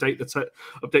to update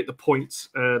the points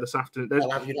this afternoon.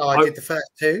 I did the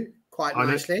first 2 quite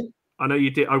nicely. I know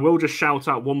you did. I will just shout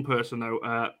out one person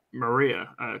though, Maria,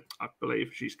 I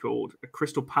believe she's called, a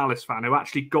Crystal Palace fan who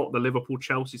actually got the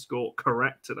Liverpool-Chelsea score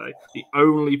correct today. The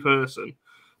only person.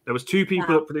 There was 2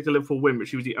 people that predicted Liverpool win, but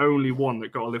she was the only one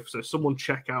that got a Liverpool. So someone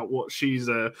check out what she's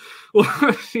doing.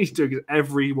 Because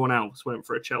everyone else went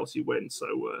for a Chelsea win.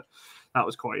 So that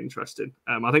was quite interesting.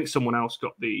 I think someone else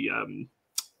got the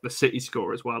City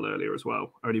score as well earlier as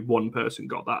well. Only one person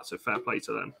got that, so fair play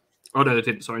to them. Oh no, they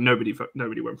didn't. Sorry, nobody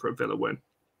went for a Villa win.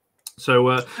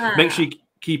 So make sure you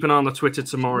keep an eye on the Twitter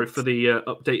tomorrow for the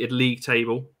updated league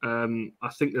table. I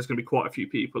think there's going to be quite a few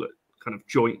people at kind of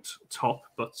joint top,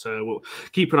 but we'll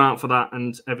keep an eye out for that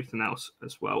and everything else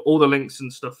as well. All the links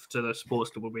and stuff to the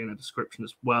Sports Club will be in the description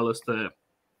as well as the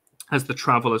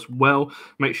travel as well.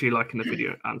 Make sure you're liking the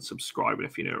video and subscribing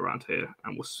if you're new around here,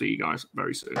 and we'll see you guys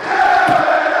very soon.